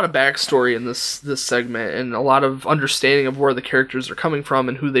get a lot of backstory in this segment and a lot of understanding of where the characters are coming from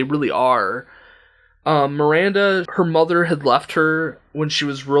and who they really are. Miranda, her mother had left her when she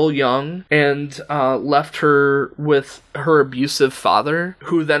was real young and left her with her abusive father,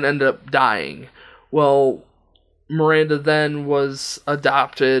 who then ended up dying. Well, Miranda then was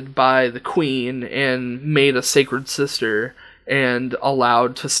adopted by the queen and made a sacred sister and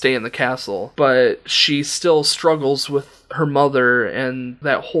allowed to stay in the castle. But she still struggles with her mother and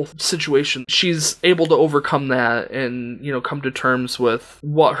that whole situation. She's able to overcome that and, come to terms with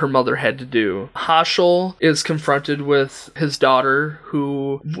what her mother had to do. Haschel is confronted with his daughter,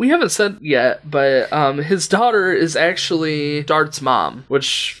 who we haven't said yet, but his daughter is actually Dart's mom,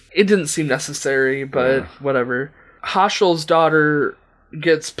 which it didn't seem necessary, but whatever. Haschel's daughter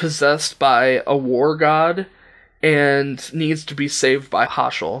gets possessed by a war god, and needs to be saved by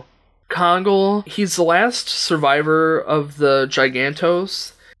Haschel. Kongol, he's the last survivor of the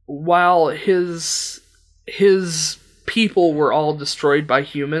Gigantos. While his people were all destroyed by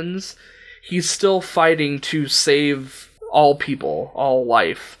humans, he's still fighting to save all people, all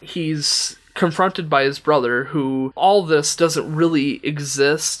life. He's confronted by his brother, who all this doesn't really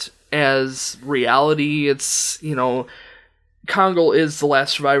exist as reality. It's, Kongol is the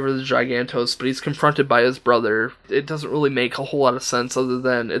last survivor of the Gigantos, but he's confronted by his brother. It doesn't really make a whole lot of sense other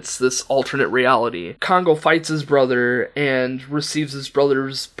than it's this alternate reality. Kongol fights his brother and receives his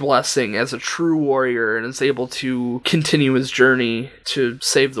brother's blessing as a true warrior and is able to continue his journey to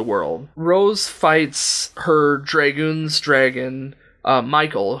save the world. Rose fights her Dragoon's dragon,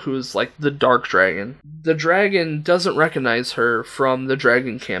 Michael, who's like the dark dragon. The dragon doesn't recognize her from the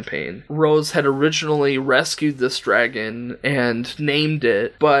dragon campaign. Rose had originally rescued this dragon and named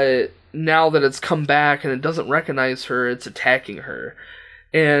it, but now that it's come back and it doesn't recognize her, it's attacking her.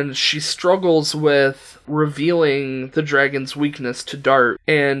 And she struggles with revealing the dragon's weakness to Dart,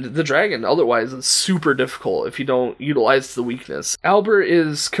 and the dragon otherwise is super difficult if you don't utilize the weakness. Albert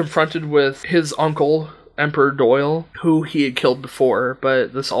is confronted with his uncle, Emperor Doyle, who he had killed before,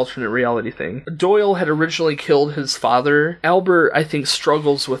 but this alternate reality thing. Doyle had originally killed his father. Albert, I think,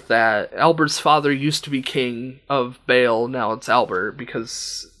 struggles with that. Albert's father used to be king of Bale, now it's Albert,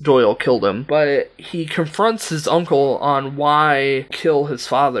 because Doyle killed him. But he confronts his uncle on why kill his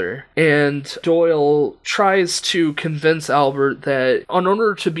father, and Doyle tries to convince Albert that in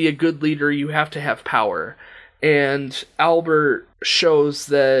order to be a good leader, you have to have power. And Albert shows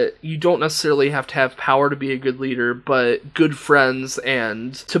that you don't necessarily have to have power to be a good leader, but good friends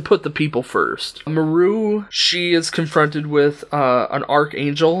and to put the people first. Maru, she is confronted with an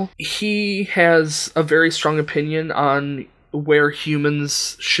archangel. He has a very strong opinion on where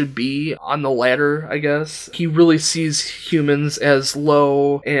humans should be on the ladder, I guess. He really sees humans as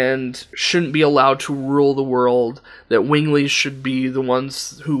low and shouldn't be allowed to rule the world, that Winglies should be the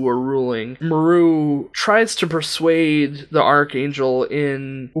ones who are ruling. Maru tries to persuade the Archangel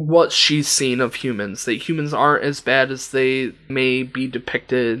in what she's seen of humans, that humans aren't as bad as they may be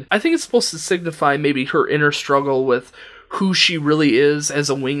depicted. I think it's supposed to signify maybe her inner struggle with who she really is as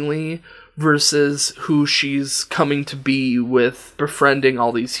a Wingly, versus who she's coming to be with befriending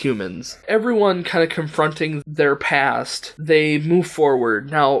all these humans. Everyone kind of confronting their past, they move forward.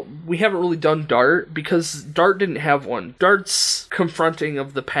 Now, we haven't really done Dart, because Dart didn't have one. Dart's confronting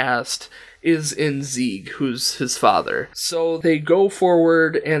of the past is in Zieg, who's his father. So they go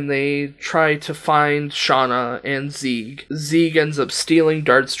forward and they try to find Shauna and Zieg. Zieg ends up stealing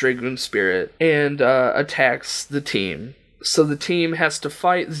Dart's Dragoon Spirit and attacks the team. So the team has to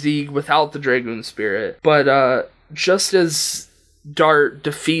fight Zieg without the Dragoon Spirit. But just as Dart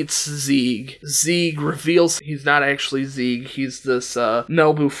defeats Zieg, Zieg reveals he's not actually Zieg, he's this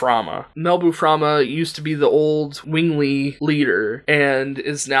Melbu Frama. Melbu Frama used to be the old Wingly leader and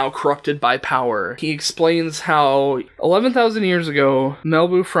is now corrupted by power. He explains how 11,000 years ago,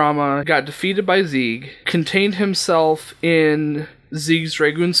 Melbu Frama got defeated by Zieg, contained himself in Zieg's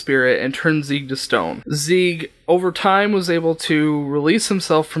Dragoon Spirit, and turned Zieg to stone. Zieg, over time, was able to release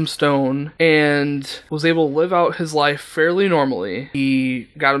himself from stone and was able to live out his life fairly normally. He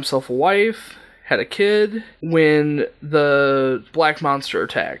got himself a wife, had a kid. When the Black Monster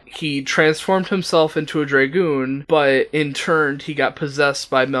attacked, he transformed himself into a Dragoon, but in turn, he got possessed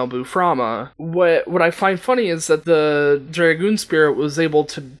by Melbu Frama. What I find funny is that the Dragoon Spirit was able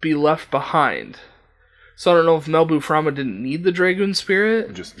to be left behind. So I don't know if Melbu Frama didn't need the Dragoon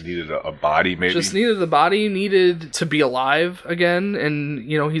Spirit. Just needed a body, maybe? Just needed the body, needed to be alive again, and,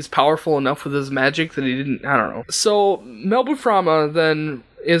 he's powerful enough with his magic that he didn't, I don't know. So Melbu Frama then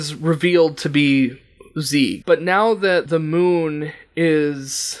is revealed to be Zieg. But now that the moon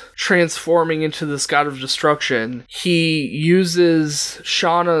is transforming into this god of destruction, he uses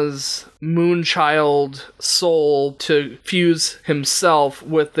Shauna's Moonchild soul to fuse himself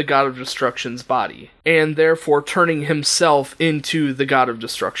with the god of destruction's body, and therefore turning himself into the god of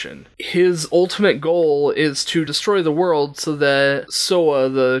destruction. His ultimate goal is to destroy the world so that Soa,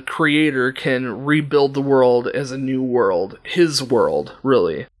 the creator, can rebuild the world as a new world. His world,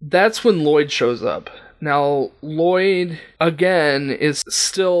 really. That's when Lloyd shows up. Now, Lloyd, again, is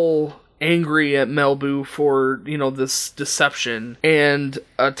still angry at Melbu for, this deception and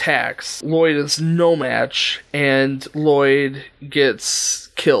attacks. Lloyd is no match, and Lloyd gets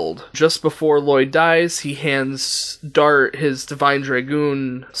killed. Just before Lloyd dies, he hands Dart his Divine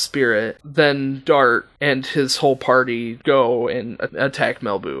Dragoon spirit. Then Dart and his whole party go and attack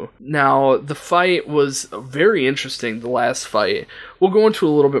Melbu. Now, the fight was very interesting, the last fight. We'll go into a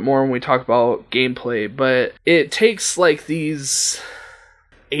little bit more when we talk about gameplay, but it takes these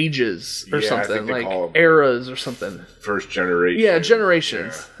ages or something, eras or something. First generation. Yeah,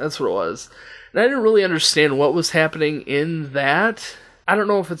 generations. Yeah. That's what it was. And I didn't really understand what was happening in that. I don't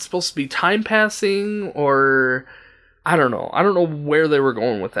know if it's supposed to be time passing or... I don't know. I don't know where they were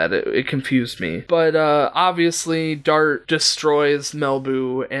going with that. It confused me. But obviously, Dart destroys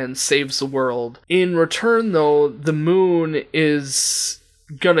Melbu and saves the world. In return, though, the moon is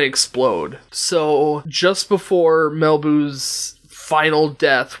gonna explode. So, just before Melbu's final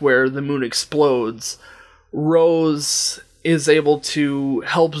death, where the moon explodes, Rose is able to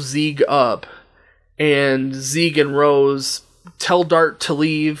help Zieg up. And Zieg and Rose tell Dart to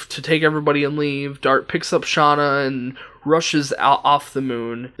leave, to take everybody and leave. Dart picks up Shauna and rushes out off the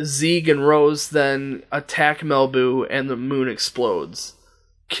moon. Zieg and Rose then attack Melbu, and the moon explodes,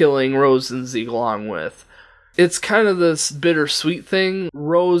 killing Rose and Zieg along with. It's kind of this bittersweet thing.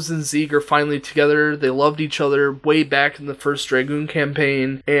 Rose and Zieg are finally together. They loved each other way back in the first Dragoon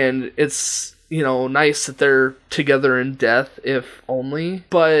campaign, and it's nice that they're together in death, if only.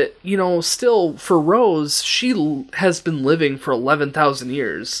 But, still, for Rose, she has been living for 11,000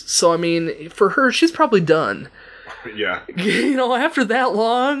 years. So, I mean, for her, she's probably done. Yeah. After that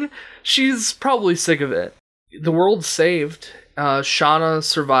long, she's probably sick of it. The world's saved. Shauna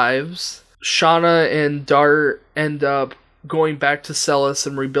survives. Shauna and Dart end up going back to Celis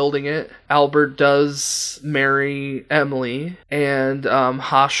and rebuilding it. Albert does marry Emily. And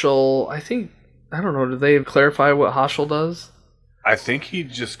Haschel, I don't know, did they clarify what Haschel does? I think he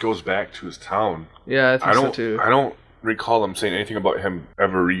just goes back to his town. Yeah, I think so too. I don't recall them saying anything about him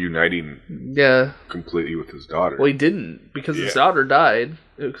ever reuniting completely with his daughter. Well, he didn't, because his daughter died,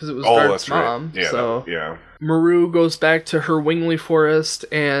 because it was Dart's mom. Right. Yeah, yeah. Maru goes back to her Wingley Forest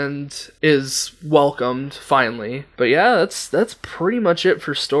and is welcomed, finally. But yeah, that's pretty much it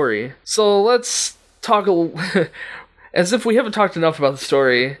for story. So let's talk as if we haven't talked enough about the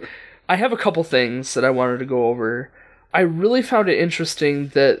story. I have a couple things that I wanted to go over. I really found it interesting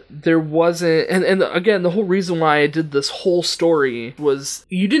that there wasn't... And again, the whole reason why I did this whole story was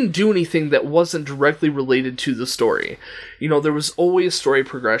you didn't do anything that wasn't directly related to the story. There was always story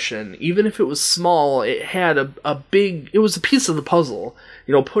progression. Even if it was small, it had a big... It was a piece of the puzzle.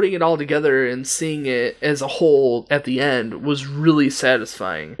 Putting it all together and seeing it as a whole at the end was really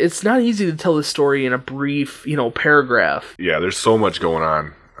satisfying. It's not easy to tell the story in a brief, paragraph. Yeah, there's so much going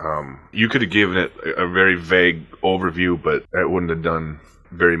on. You could have given it a very vague overview, but that wouldn't have done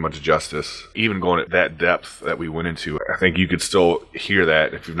very much justice. Even going at that depth that we went into, I think you could still hear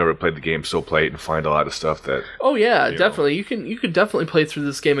that if you've never played the game, still play it and find a lot of stuff that... Oh yeah, definitely. You could definitely play through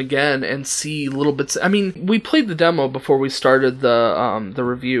this game again and see little bits. I mean, we played the demo before we started the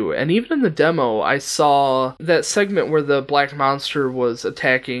review, and even in the demo, I saw that segment where the Black Monster was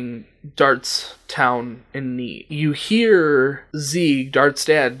attacking Dart's town in Neat. You hear Zieg, Dart's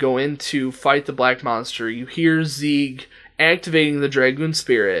dad, go in to fight the Black Monster. You hear Zieg activating the Dragoon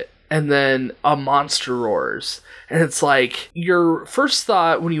Spirit, and then a monster roars. And it's like, your first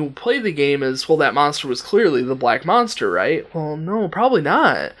thought when you play the game is, well, that monster was clearly the Black Monster, right? Well, no, probably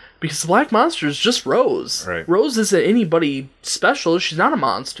not. Because the Black Monster is just Rose. Right. Rose isn't anybody special. She's not a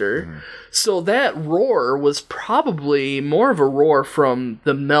monster. Mm-hmm. So that roar was probably more of a roar from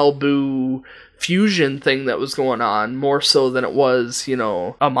the Melbu fusion thing that was going on, more so than it was,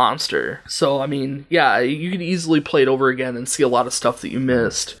 a monster. So, I mean, yeah, you could easily play it over again and see a lot of stuff that you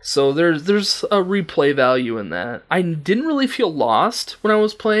missed. So there's a replay value in that. I didn't really feel lost when I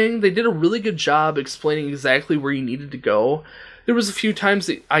was playing. They did a really good job explaining exactly where you needed to go. There was a few times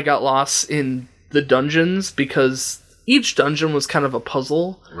that I got lost in the dungeons because each dungeon was kind of a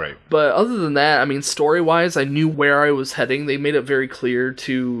puzzle. Right. But other than that, I mean, story-wise, I knew where I was heading. They made it very clear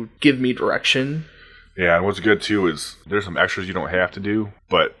to give me direction. Yeah, and what's good, too, is there's some extras you don't have to do,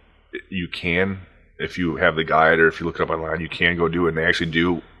 but you can. If you have the guide or if you look it up online, you can go do it, and they actually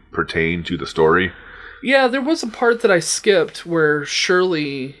do pertain to the story. Yeah, there was a part that I skipped where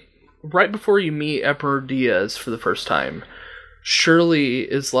Shirley, right before you meet Emperor Diaz for the first time, Shirley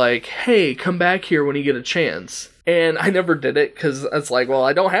is like, hey, come back here when you get a chance. And I never did it because it's like, well,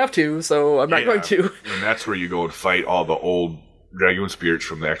 I don't have to, so I'm not going to. And that's where you go and fight all the old Dragoon spirits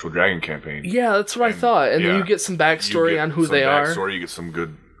from the actual Dragon campaign. Yeah, that's what I thought. And then you get some backstory on who they are. You get some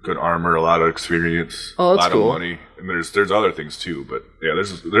good good armor, a lot of experience, Oh, a that's lot cool. of money. And there's other things too, but yeah,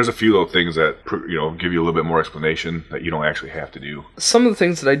 there's a few little things that give you a little bit more explanation that you don't actually have to do. Some of the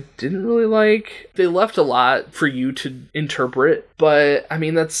things that I didn't really like, they left a lot for you to interpret, but I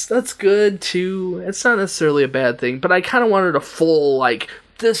mean that's good too. It's not necessarily a bad thing, but I kind of wanted a full like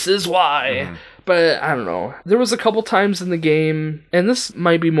this is why. Mm-hmm. But I don't know. There was a couple times in the game, and this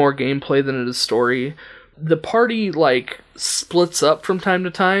might be more gameplay than it is story. The party like splits up from time to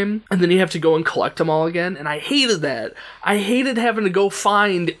time, and then you have to go and collect them all again, and I hated that. I hated having to go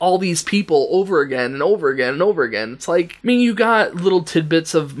find all these people over again and over again and over again. It's like, I mean, you got little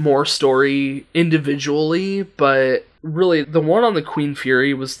tidbits of more story individually, but really the one on the Queen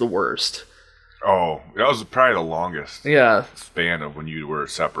Fury was the worst. Oh, that was probably the longest Yeah. span of when you were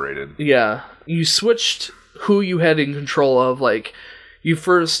separated. Yeah. You switched who you had in control of, like, you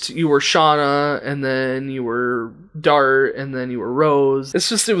were Shauna, and then you were Dart, and then you were Rose.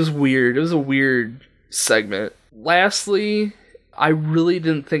 It was weird. It was a weird segment. Lastly, I really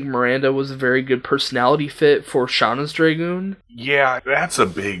didn't think Miranda was a very good personality fit for Shauna's Dragoon. Yeah, that's a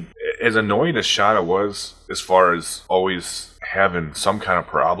big... As annoying as Shauna was, as far as always having some kind of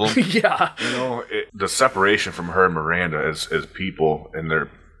problem, Yeah. the separation from her and Miranda as people and their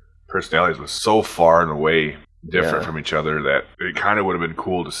personalities was so far and away different from each other that it kind of would have been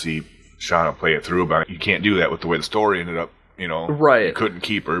cool to see Shauna play it through, but you can't do that with the way the story ended up, Right. You couldn't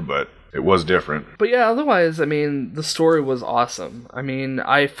keep her, but it was different. But yeah, otherwise, I mean, the story was awesome. I mean,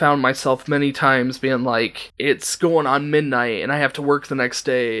 I found myself many times being like, it's going on midnight and I have to work the next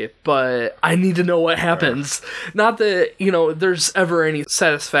day, but I need to know what happens. Not that, there's ever any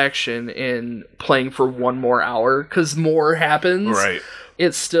satisfaction in playing for one more hour, because more happens. Right.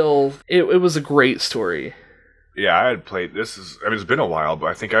 It's still, it was a great story. Yeah, I had played, it's been a while, but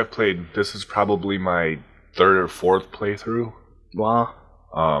I think this is probably my third or fourth playthrough. Wow.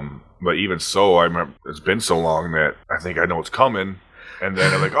 But even so, I remember it's been so long that I think I know what's coming, and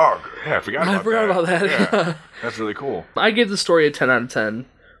then I'm like, oh, yeah, I forgot about that. Yeah, that's really cool. I gave the story a 10 out of 10.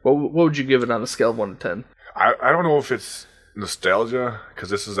 What would you give it on a scale of 1 to 10? I don't know if it's nostalgia,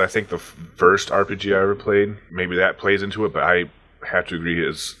 because this is, I think, the first RPG I ever played. Maybe that plays into it, but I have to agree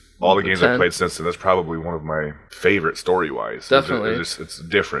it's all the games I've played since then. That's probably one of my favorite story-wise. Definitely. It's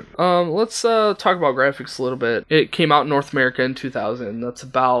different. Let's talk about graphics a little bit. It came out in North America in 2000. That's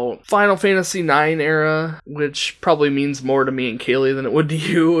about Final Fantasy IX era, which probably means more to me and Kaylee than it would to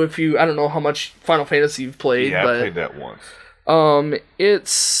you. I don't know how much Final Fantasy you've played. Yeah, but, I played that once.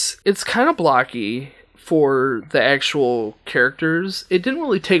 It's kind of blocky for the actual characters. It didn't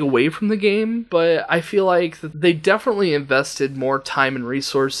really take away from the game, but I feel like they definitely invested more time and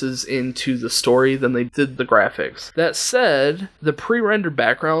resources into the story than they did the graphics. That said, the pre-rendered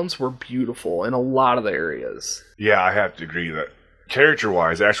backgrounds were beautiful in a lot of the areas. Yeah, I have to agree that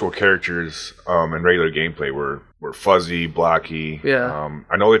character-wise, actual characters and regular gameplay were fuzzy, blocky. Yeah.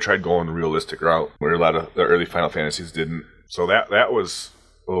 I know they tried going the realistic route, where a lot of the early Final Fantasies didn't. So that was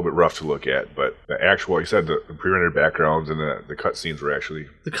a little bit rough to look at, but the actual, like you said, the pre-rendered backgrounds and the cutscenes were actually...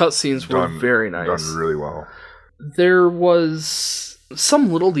 The cutscenes were very nice. Done really well. There was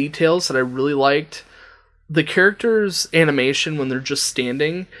some little details that I really liked. The characters' animation, when they're just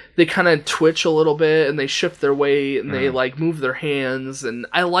standing, they kind of twitch a little bit, and they shift their weight, and they, move their hands, and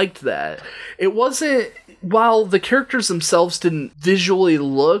I liked that. It wasn't... While the characters themselves didn't visually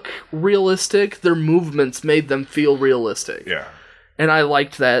look realistic, their movements made them feel realistic. Yeah. And I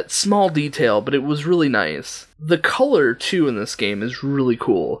liked that small detail, but it was really nice. The color, too, in this game is really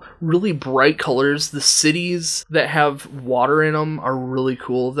cool. Really bright colors. The cities that have water in them are really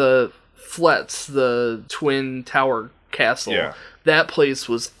cool. The Fletz, the Twin Tower Castle, that place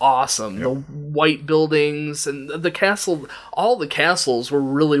was awesome. Yep. The white buildings and the castle, all the castles were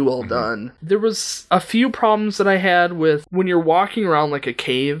really well done. There was a few problems that I had with when you're walking around like a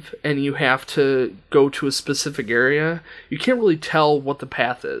cave and you have to go to a specific area, you can't really tell what the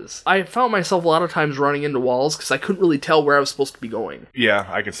path is. I found myself a lot of times running into walls because I couldn't really tell where I was supposed to be going. Yeah,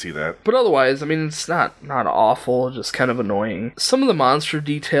 I could see that. But otherwise, I mean, it's not awful, just kind of annoying. Some of the monster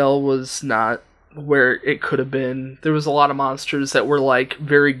detail was not where it could have been. There was a lot of monsters that were like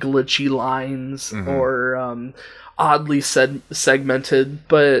very glitchy lines or oddly segmented,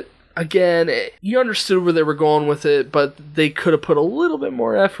 but again, you understood where they were going with it, but they could have put a little bit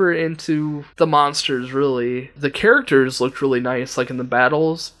more effort into the monsters, really. The characters looked really nice, like in the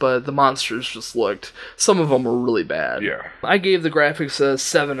battles, but the monsters just looked... Some of them were really bad. Yeah. I gave the graphics a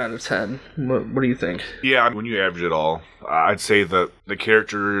 7 out of 10. What do you think? Yeah, when you average it all, I'd say that the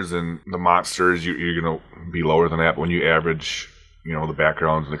characters and the monsters, you're going to be lower than that, but when you average the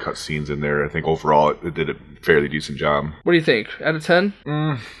backgrounds and the cutscenes in there. I think overall it did a fairly decent job. What do you think? Out of 10?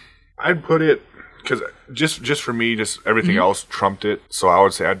 I'd put it, because just for me, just everything else trumped it. So I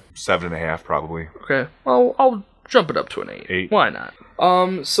would say I'd 7.5 probably. Okay. Well, I'll jump it up to an 8. 8. Why not?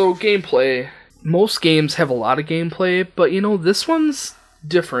 So gameplay. Most games have a lot of gameplay, but this one's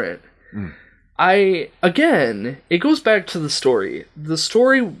different. It goes back to the story. The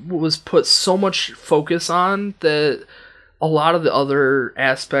story was put so much focus on that a lot of the other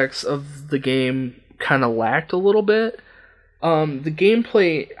aspects of the game kind of lacked a little bit. The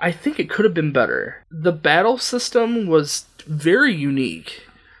gameplay, I think it could have been better. The battle system was very unique.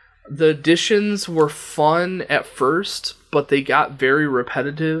 The additions were fun at first, but they got very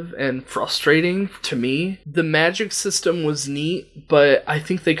repetitive and frustrating to me. The magic system was neat, but I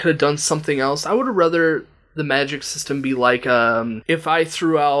think they could have done something else. I would have rather the magic system be like, if I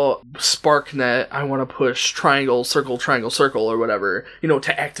threw out SparkNet, I want to push triangle, circle, or whatever,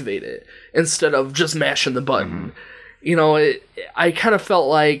 to activate it, instead of just mashing the button. I kind of felt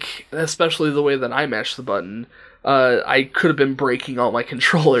like, especially the way that I mashed the button, I could have been breaking all my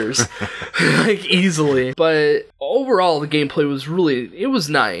controllers easily. But overall, the gameplay was it was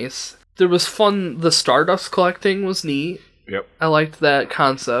nice. There was fun. The Stardust collecting was neat. Yep. I liked that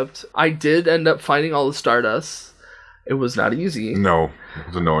concept. I did end up finding all the Stardust. It was not easy. No, it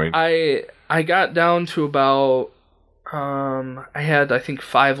was annoying. I got down to about... I had, I think,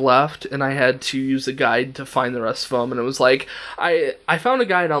 5 left, and I had to use a guide to find the rest of them, and it was like, I found a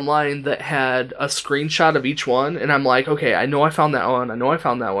guide online that had a screenshot of each one, and I'm like, okay, I know I found that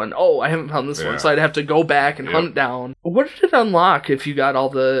one, oh, I haven't found this one, so I'd have to go back and hunt it down. What did it unlock if you got all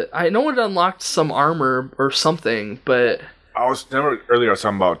the... I know it unlocked some armor or something, but... Earlier I was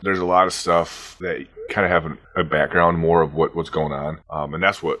talking about there's a lot of stuff that kind of have a background more of what's going on, and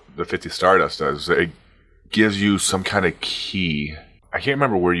that's what the 50 Stardust does. It gives you some kind of key. I can't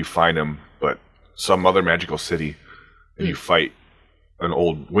remember where you find them, but some other magical city, and you fight an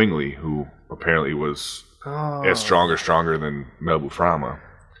old Wingly who apparently was as stronger than Melbu Frama.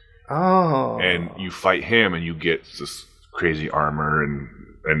 Oh. And you fight him, and you get this crazy armor,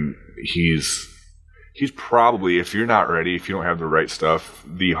 and he's probably, if you're not ready, if you don't have the right stuff,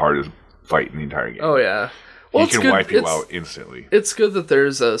 the hardest fight in the entire game. Oh yeah. Well, he can wipe you out instantly. It's good that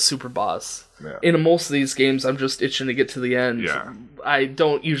there's a super boss. Yeah. In most of these games, I'm just itching to get to the end. Yeah. I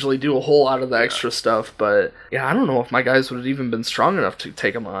don't usually do a whole lot of the extra stuff, but yeah, I don't know if my guys would have even been strong enough to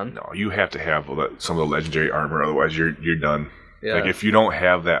take them on. No, you have to have some of the legendary armor, otherwise you're done. Yeah. Like, if you don't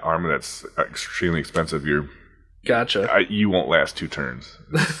have that armor that's extremely expensive, Gotcha. You won't last 2 turns.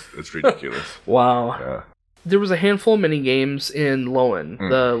 It's ridiculous. Wow. Yeah. There was a handful of mini games in Lowen,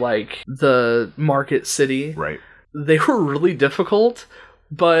 the market city. Right. They were really difficult,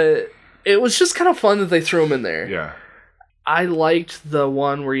 but it was just kind of fun that they threw them in there. Yeah. I liked the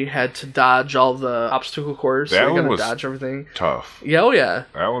one where you had to dodge all the obstacle course. That so one you was dodge everything. Tough. Yeah, oh yeah.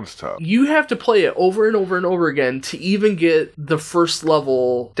 That one's tough. You have to play it over and over and over again to even get the first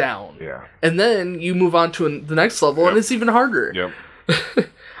level down. Yeah. And then you move on to the next level, and it's even harder. Yep.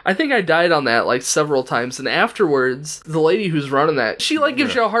 I think I died on that several times, and afterwards, the lady who's running that, she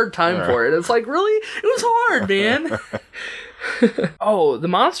gives you a hard time for it. It's like, really? It was hard, man. Oh, the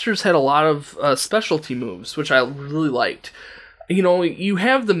monsters had a lot of specialty moves, which I really liked. You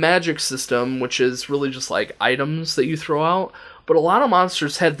have the magic system, which is really just items that you throw out, but a lot of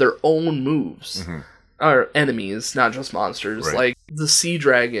monsters had their own moves. Mm-hmm. Or enemies, not just monsters. Right. Like, the sea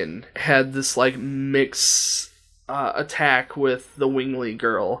dragon had this, mix attack with the Wingly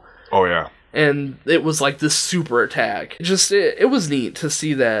girl. Oh, yeah. And it was this super attack. It was neat to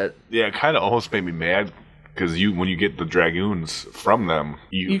see that. Yeah, it kind of almost made me mad, because when you get the Dragoons from them,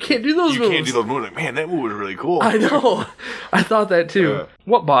 you can't do those moves. You can't do those moves. Man, that move was really cool. I know. I thought that too.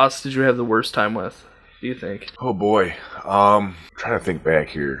 What boss did you have the worst time with, do you think? Oh, boy. Trying to think back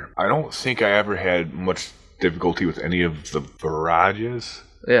here. I don't think I ever had much difficulty with any of the Virages.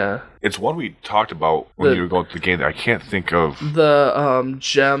 Yeah. It's one we talked about when you were going through the game that I can't think of. The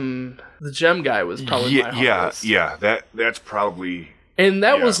gem guy was probably my hardest. Yeah, that's probably... And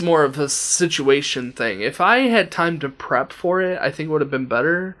that was more of a situation thing. If I had time to prep for it, I think it would have been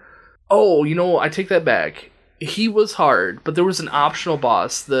better. Oh, I take that back. He was hard, but there was an optional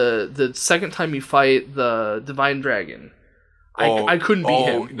boss. The second time you fight the Divine Dragon. I couldn't beat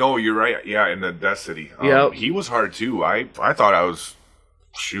him. No, you're right. Yeah, in the Death City. Yep. He was hard too. I thought I was...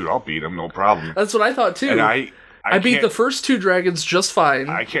 Shoot, I'll beat him, no problem. That's what I thought too. And I beat the first 2 dragons just fine.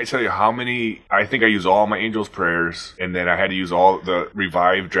 I can't tell you how many... I think I used all my Angel's Prayers, and then I had to use all the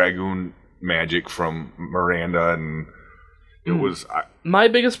revived Dragoon magic from Miranda, and it was... My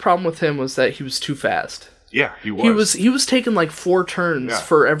biggest problem with him was that he was too fast. Yeah, he was. He was taking like 4 turns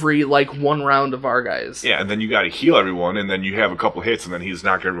for every like 1 round of our guys. Yeah, and then you got to heal everyone, and then you have a couple hits, and then he's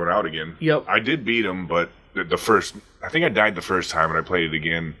knocked everyone out again. Yep. I did beat him, but the first, I think I died the first time, and I played it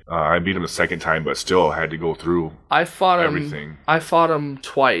again. I beat him the second time, but still had to go through everything. I fought him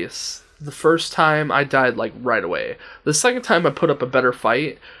twice. The first time I died like right away. The second time I put up a better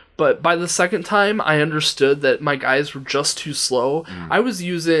fight. But by the second time, I understood that my guys were just too slow. I was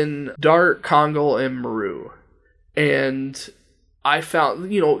using Dart, Kongo, and Maru. And I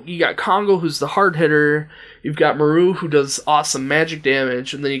found, you got Kongo, who's the hard hitter. You've got Maru, who does awesome magic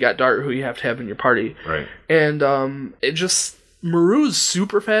damage. And then you got Dart, who you have to have in your party. Right. And Maru's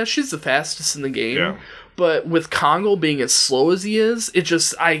super fast. She's the fastest in the game. Yeah. But with Kongo being as slow as he is,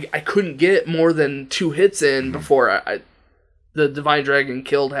 I couldn't get more than 2 hits in before the Divine Dragon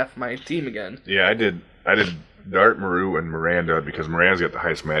killed half of my team again. Yeah, I did Dart, Maru, and Miranda because Miranda's got the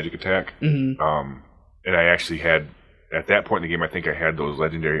highest magic attack. Mm-hmm. And I actually had, at that point in the game, I think I had those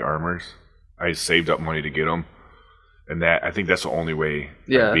legendary armors. I saved up money to get them. And I think that's the only way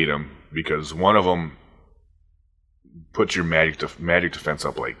I beat them. Because one of them puts your magic defense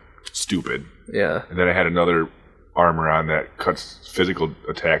up like stupid. Yeah. And then I had another armor on that cuts physical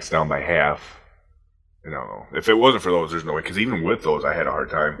attacks down by half. I don't know. If it wasn't for those, there's no way. Because even with those, I had a hard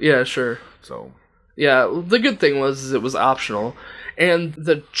time. Yeah, sure. So. Yeah, the good thing was it was optional. And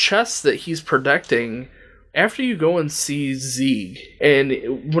the chest that he's protecting, after you go and see Zeeg,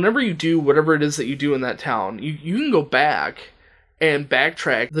 and whenever you do whatever it is that you do in that town, you can go back and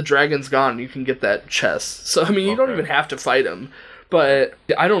backtrack. The dragon's gone, you can get that chest. So, I mean, you don't even have to fight him. But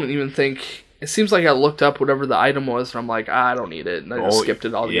I don't even think... It seems like I looked up whatever the item was, and I'm like, I don't need it, and I just skipped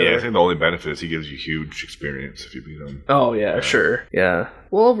it altogether. Yeah, I think the only benefit is he gives you huge experience if you beat him. Oh, yeah, sure. Yeah.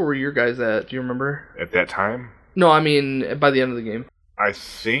 What level were your guys at? Do you remember? At that time? No, I mean, by the end of the game. I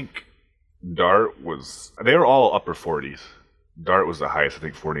think Dart was... They were all upper 40s. Dart was the highest, I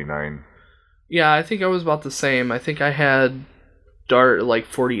think 49. Yeah, I think I was about the same. I think I had Dart like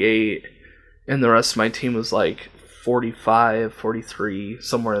 48, and the rest of my team was like 45, 43,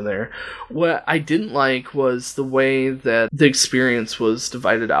 somewhere in there. What I didn't like was the way that the experience was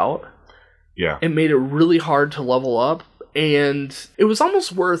divided out. Yeah. It made it really hard to level up, and it was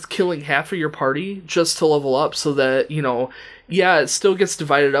almost worth killing half of your party just to level up so that, it still gets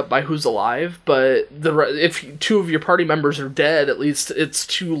divided up by who's alive, but if 2 of your party members are dead, at least it's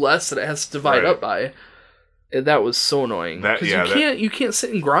 2 less that it has to divide up by. That was so annoying because you can't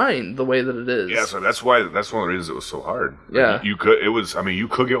sit and grind the way that it is. Yeah, so that's one of the reasons it was so hard. Yeah, you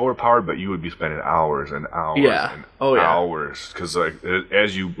could get overpowered, but you would be spending hours and hours and hours because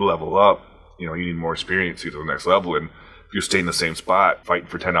as you level up, you need more experience to get to the next level, and if you stay in the same spot fighting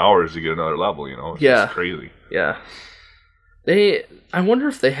for 10 hours to get another level, it's just crazy. Yeah, I wonder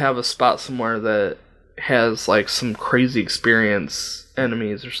if they have a spot somewhere that has like some crazy experience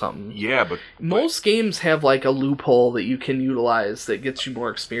enemies or something. Yeah, but most games have like a loophole that you can utilize that gets you more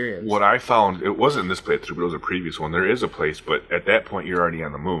experience. What I found, it wasn't in this playthrough, but it was a previous one. There is a place, but at that point you're already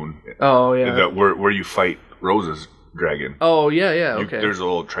on the moon. Oh yeah, where you fight Rose's dragon. Oh yeah, okay. There's a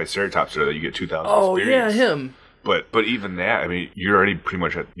little Triceratops there that you get 2,000 experience. Oh yeah, him. But even that, I mean, you're already pretty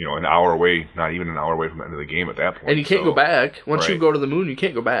much at an hour away, not even an hour away from the end of the game at that point. And you can't go back. Once you go to the moon, you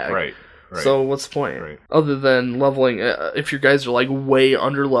can't go back. Right. So what's the point? Right. Other than leveling, if your guys are like way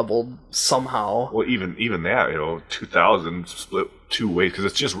under leveled somehow. Well, even that, 2,000 split 2 ways because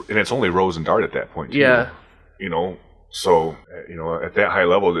it's only Rose and Dart at that point. Too, yeah. So at that high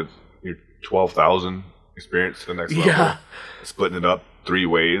level, you're 12,000 experience to the next level. Yeah. Splitting it up 3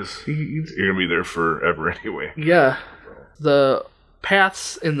 ways, you're gonna be there forever anyway. Yeah. The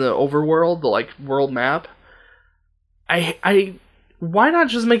paths in the overworld, the world map. Why not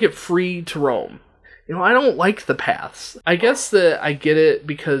just make it free to roam? I don't like the paths. I guess that I get it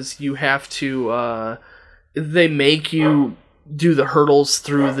because you have to, they make you do the hurdles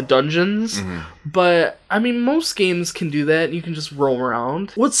through the dungeons, but, I mean, most games can do that and you can just roam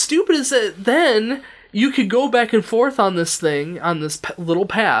around. What's stupid is that then you could go back and forth on this thing, on this little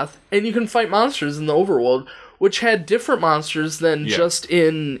path, and you can fight monsters in the overworld, which had different monsters than just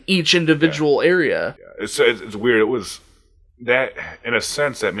in each individual area. Yeah. It's weird. It was... That, in a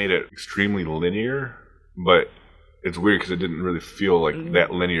sense, that made it extremely linear, but it's weird because it didn't really feel like that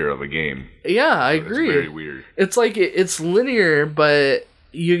linear of a game. Yeah, I agree. It's very weird. It's like it's linear, but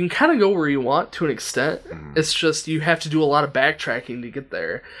you can kind of go where you want to an extent. It's just you have to do a lot of backtracking to get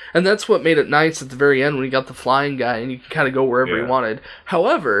there. And that's what made it nice at the very end when you got the flying guy and you can kind of go wherever you wanted.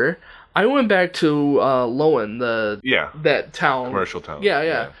 However, I went back to Lowen, that town. Commercial town.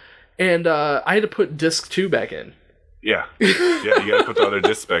 Yeah. And I had to put disc 2 back in. Yeah. Yeah, you gotta put the other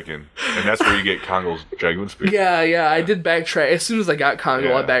disc back in. And that's where you get Kongo's Dragoon Spear. Yeah, I did backtrack. As soon as I got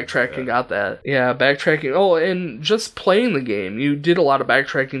Congo, I backtracked and got that. Yeah, backtracking. Oh, and just playing the game, you did a lot of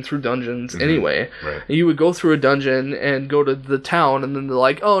backtracking through dungeons anyway. Right. You would go through a dungeon and go to the town, and then they're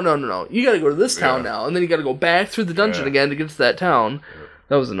like, oh, no, you gotta go to this town now. And then you gotta go back through the dungeon again to get to that town. Yeah.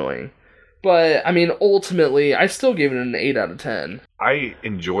 That was annoying. But, I mean, ultimately, I still gave it an 8 out of 10. I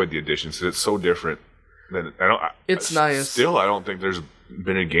enjoyed the additions, because it's so different. It's nice. Still, I don't think there's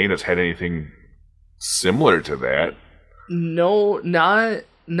been a game that's had anything similar to that. No,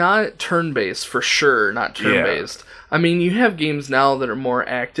 not turn-based, for sure. Not turn-based. Yeah. I mean, you have games now that are more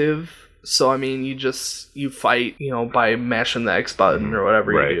active. So, I mean, you fight, by mashing the X button or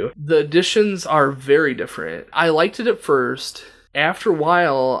whatever you do. The additions are very different. I liked it at first. After a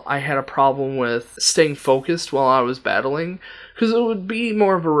while, I had a problem with staying focused while I was battling, because it would be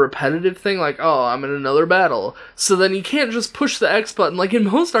more of a repetitive thing, like, oh, I'm in another battle. So then you can't just push the X button. Like in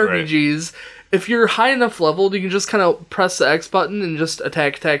most RPGs, if you're high enough leveled, you can just kind of press the X button and just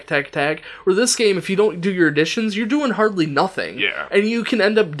attack. Where this game, if you don't do your additions, you're doing hardly nothing. Yeah. And you can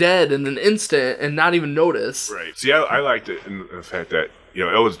end up dead in an instant and not even notice. Right. See, I liked it in the fact that, you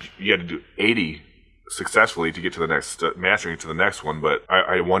had to do 80 successfully to get to the next, mastering to the next one, but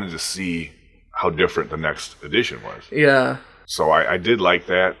I wanted to see how different the next edition was. Yeah. So I did like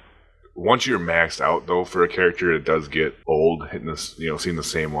that. Once you're maxed out, though, for a character, it does get old, hitting this, seeing the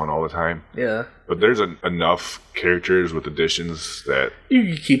same one all the time. Yeah. But there's enough characters with additions that you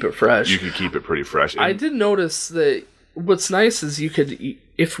can keep it fresh. You can keep it pretty fresh. I did notice that what's nice is you could,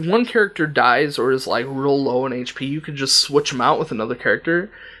 if one character dies or is like real low in HP, you could just switch them out with another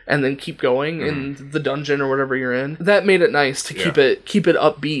character and then keep going in the dungeon or whatever you're in. That made it nice to keep it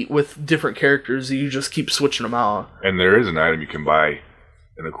upbeat with different characters. You just keep switching them out. And there is an item you can buy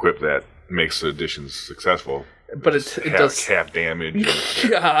and equip that makes the additions successful. But it does half damage.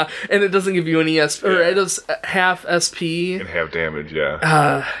 Yeah, and it doesn't give you any SP, or it does half SP and half damage.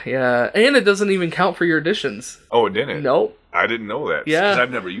 Yeah. And it doesn't even count for your additions. Oh, it didn't. Nope. I didn't know that. Yeah, because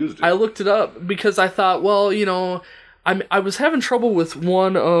I've never used it. I looked it up because I thought, well, I was having trouble with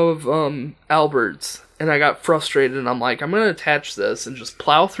one of Albert's, and I got frustrated, and I'm like, I'm gonna attach this and just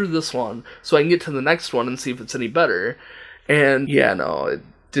plow through this one so I can get to the next one and see if it's any better. And it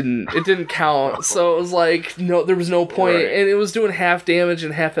didn't count. So it was like, no, there was no point. Right. And it was doing half damage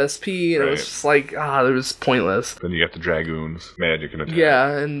and half SP, and it was just like, it was pointless. Then you got the Dragoons, magic and attack. Yeah,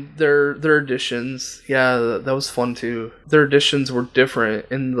 and their additions, that was fun too. Their additions were different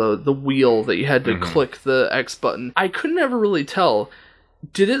in the wheel that you had to click the X button. I couldn't ever really tell.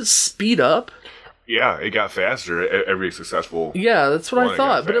 Did it speed up? Yeah, it got faster every successful. Yeah, that's what I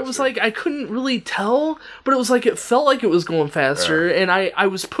thought. But it was like, I couldn't really tell, but it was like, it felt like it was going faster, and I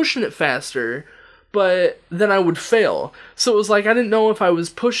was pushing it faster, but then I would fail. So it was like, I didn't know if I was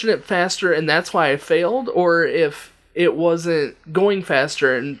pushing it faster and that's why I failed, or if it wasn't going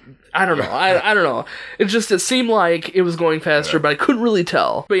faster, and I don't know. I don't know. It seemed like it was going faster, but I couldn't really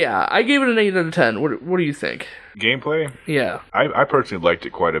tell. But yeah, I gave it an 8 out of 10. What do you think? Gameplay? Yeah. I personally liked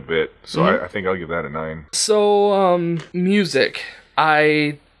it quite a bit, so I think I'll give that a 9. So, music.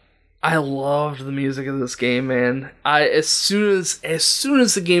 I loved the music of this game, man. As soon as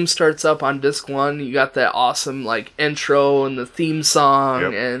the game starts up on disc 1, you got that awesome intro and the theme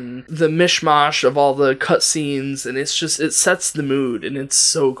song and the mishmash of all the cutscenes, and it sets the mood, and it's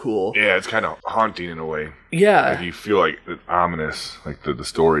so cool. Yeah, it's kind of haunting in a way. Yeah. You feel like it's ominous, like the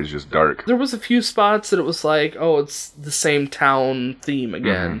story is just dark. There was a few spots that it was like, oh, it's the same town theme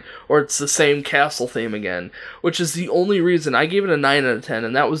again, or it's the same castle theme again, which is the only reason I gave it a 9 out of 10,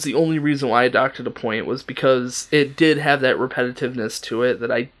 and that was the only reason why I docked it a point, was because it did have that repetitiveness to it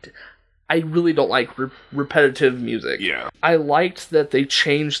that I really don't like repetitive music. Yeah. I liked that they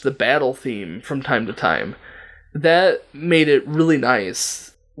changed the battle theme from time to time. That made it really nice.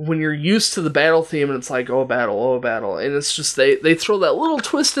 When you're used to the battle theme and it's like, oh battle, and it's just they throw that little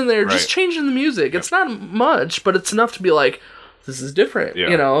twist in there, just changing the music. It's not much, but it's enough to be like, this is different,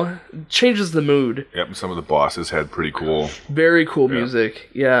 changes the mood. Yep, and some of the bosses had pretty cool, very cool music.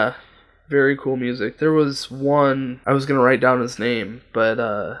 Yeah, very cool music. There was one, I was gonna write down his name,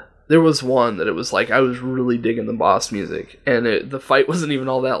 but there was one that it was like, I was really digging the boss music, and the fight wasn't even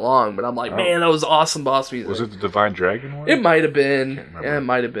all that long, but I'm like, man, that was awesome boss music. Was it the Divine Dragon one? It might have been. Yeah, it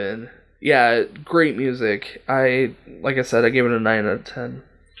might have been. Yeah, great music. Like I said, I gave it a 9 out of 10.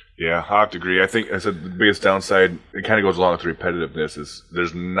 Yeah, I have to agree. I think I said the biggest downside, it kind of goes along with the repetitiveness, is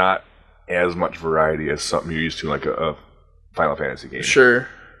there's not as much variety as something you're used to, like a Final Fantasy game. Sure.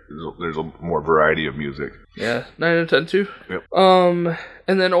 There's a more variety of music. Yeah, 9 out of 10 too. Yep.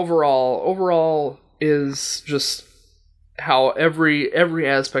 And then overall is just how every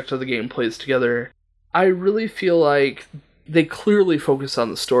aspect of the game plays together. I really feel like they clearly focus on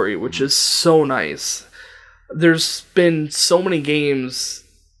the story, which is so nice. There's been so many games,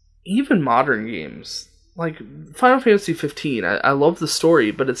 even modern games, like Final Fantasy 15. I love the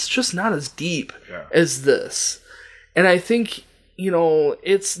story, but it's just not as deep as this. And I think,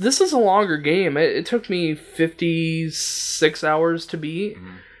 this is a longer game. It took me 56 hours to beat.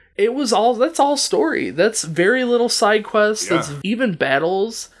 That's all story. That's very little side quests. Yeah. That's even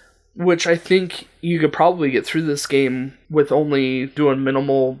battles, which I think you could probably get through this game with only doing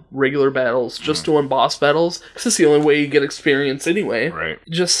minimal regular battles, just doing boss battles, because it's the only way you get experience anyway. Right.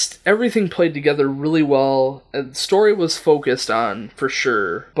 Just everything played together really well. The story was focused on, for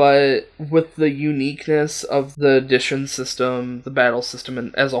sure, but with the uniqueness of the addition system, the battle system,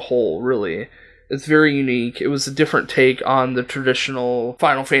 and as a whole, really. It's very unique. It was a different take on the traditional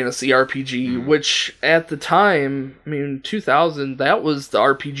Final Fantasy RPG, which at the time, 2000, that was the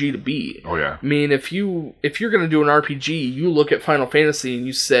RPG to beat. Oh yeah. If you're going to do an RPG, you look at Final Fantasy and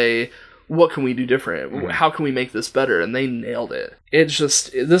you say, what can we do different? How can we make this better? And they nailed it.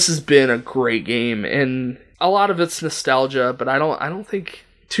 This has been a great game, and a lot of it's nostalgia, but I don't think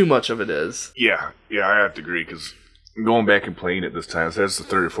too much of it is. Yeah, I have to agree, because going back and playing it this time, that's the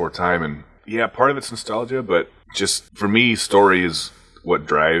third or fourth time, and yeah, part of it's nostalgia, but just for me, story is what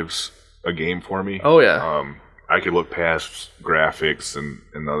drives a game for me. Oh yeah. I could look past graphics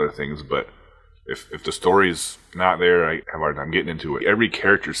and other things, but if the story's not there, I have a hard time getting into it. Every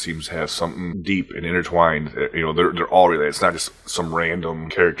character seems to have something deep and intertwined. They're all related. It's not just some random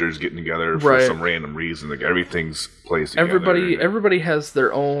characters getting together for some random reason. Like everything's plays together. Everybody has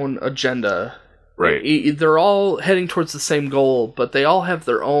their own agenda. Right. They're all heading towards the same goal, but they all have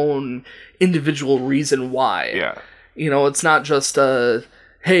their own individual reason why. Yeah. It's not just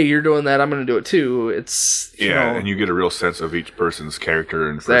hey, you're doing that, I'm going to do it too. It's and you get a real sense of each person's character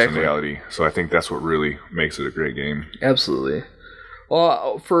and personality. So I think that's what really makes it a great game. Absolutely.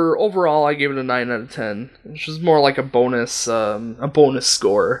 Well, for overall, I gave it a 9 out of 10, which is more like a bonus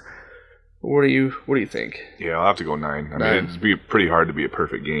score. What do you think? Yeah, I'll have to go 9. I mean, it'd be pretty hard to be a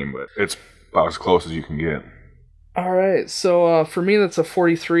perfect game, but it's about as close as you can get. All right, so for me, that's a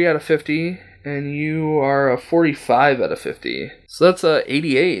 43 out of 50, and you are a 45 out of 50. So that's a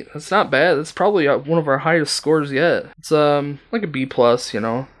 88. That's not bad. That's probably one of our highest scores yet. It's like a B+,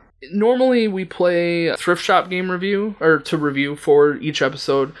 Normally, we play a thrift shop game review, or to review for each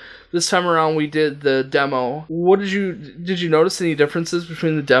episode. This time around, we did the demo. Did you notice any differences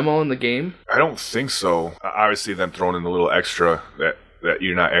between the demo and the game? I don't think so. Obviously, them throwing in a little extra that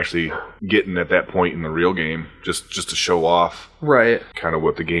you're not actually getting at that point in the real game, just to show off kind of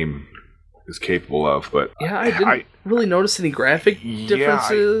what the game is capable of. But yeah, I didn't really notice any graphic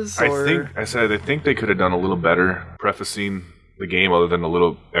differences. I think they could have done a little better prefacing the game, other than a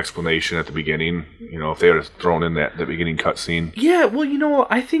little explanation at the beginning. If they had thrown in that beginning cutscene. Yeah, well,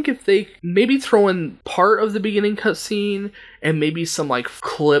 I think if they maybe throw in part of the beginning cutscene and maybe some like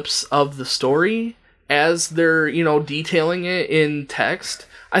clips of the story as they're, detailing it in text,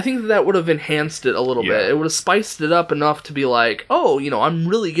 I think that would have enhanced it a little bit. It would have spiced it up enough to be like, oh, I'm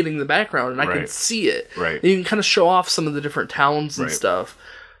really getting the background and I can see it. Right. And you can kind of show off some of the different towns and stuff.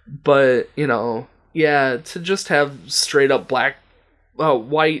 But, to just have straight up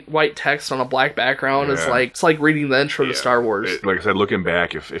white text on a black background is like, it's like reading the intro to Star Wars. Like I said, looking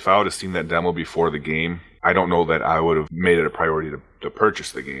back, if I would have seen that demo before the game, I don't know that I would have made it a priority to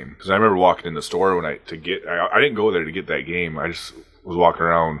purchase the game. Because I remember walking in the store I didn't go there to get that game. I just was walking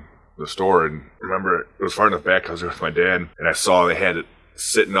around the store, and remember it was far enough back. I was there with my dad, and I saw they had it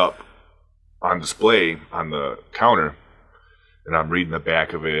sitting up on display on the counter, and I'm reading the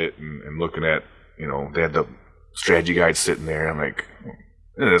back of it and looking at, they had the strategy guide sitting there. I'm like,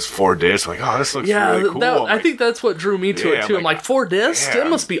 and it's 4 discs. I'm like, oh, this looks really cool. I think that's what drew me to it too. I'm like 4 discs? It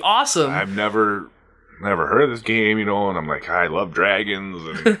must be awesome. I've never heard of this game, and I'm like, I love dragons,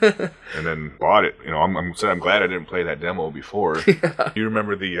 and then bought it. I'm glad I didn't play that demo before. Yeah. You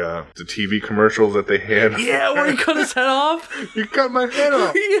remember the TV commercials that they had? Yeah, where he cut his head off. You cut my head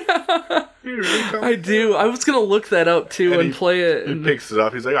off. Yeah, I do. I was gonna look that up too and play it. He picks it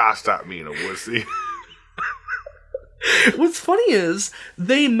up. He's like, stop being a wussy. What's funny is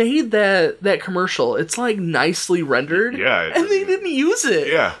they made that commercial. It's like nicely rendered. Yeah. And they didn't use it.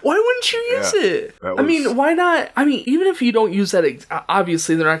 Yeah. Why wouldn't you use it? Why not? Even if you don't use that,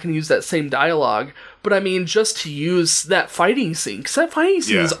 obviously they're not going to use that same dialogue. But just to use that fighting scene, because that fighting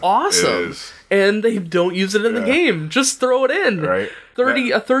scene is awesome. It is. And they don't use it in the game. Just throw it in. Right.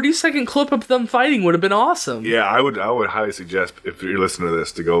 A 30-second clip of them fighting would have been awesome. Yeah, I would highly suggest, if you're listening to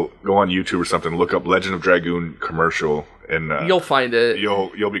this, to go on YouTube or something, look up Legend of Dragoon commercial, and You'll find it.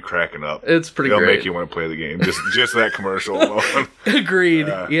 You'll be cracking up. It's pretty It'll great. make you want to play the game. Just that commercial alone. Agreed.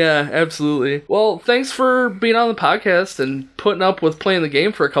 Yeah, absolutely. Well, thanks for being on the podcast and putting up with playing the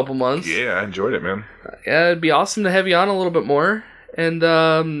game for a couple months. Yeah, I enjoyed it, man. Yeah, it'd be awesome to have you on a little bit more. And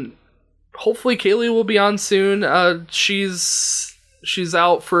hopefully Kaylee will be on soon. She's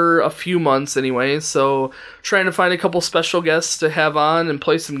out for a few months anyway, so trying to find a couple special guests to have on and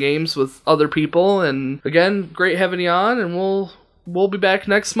play some games with other people. And again, great having you on, and we'll be back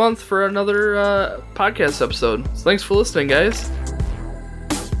next month for another podcast episode. So thanks for listening, guys.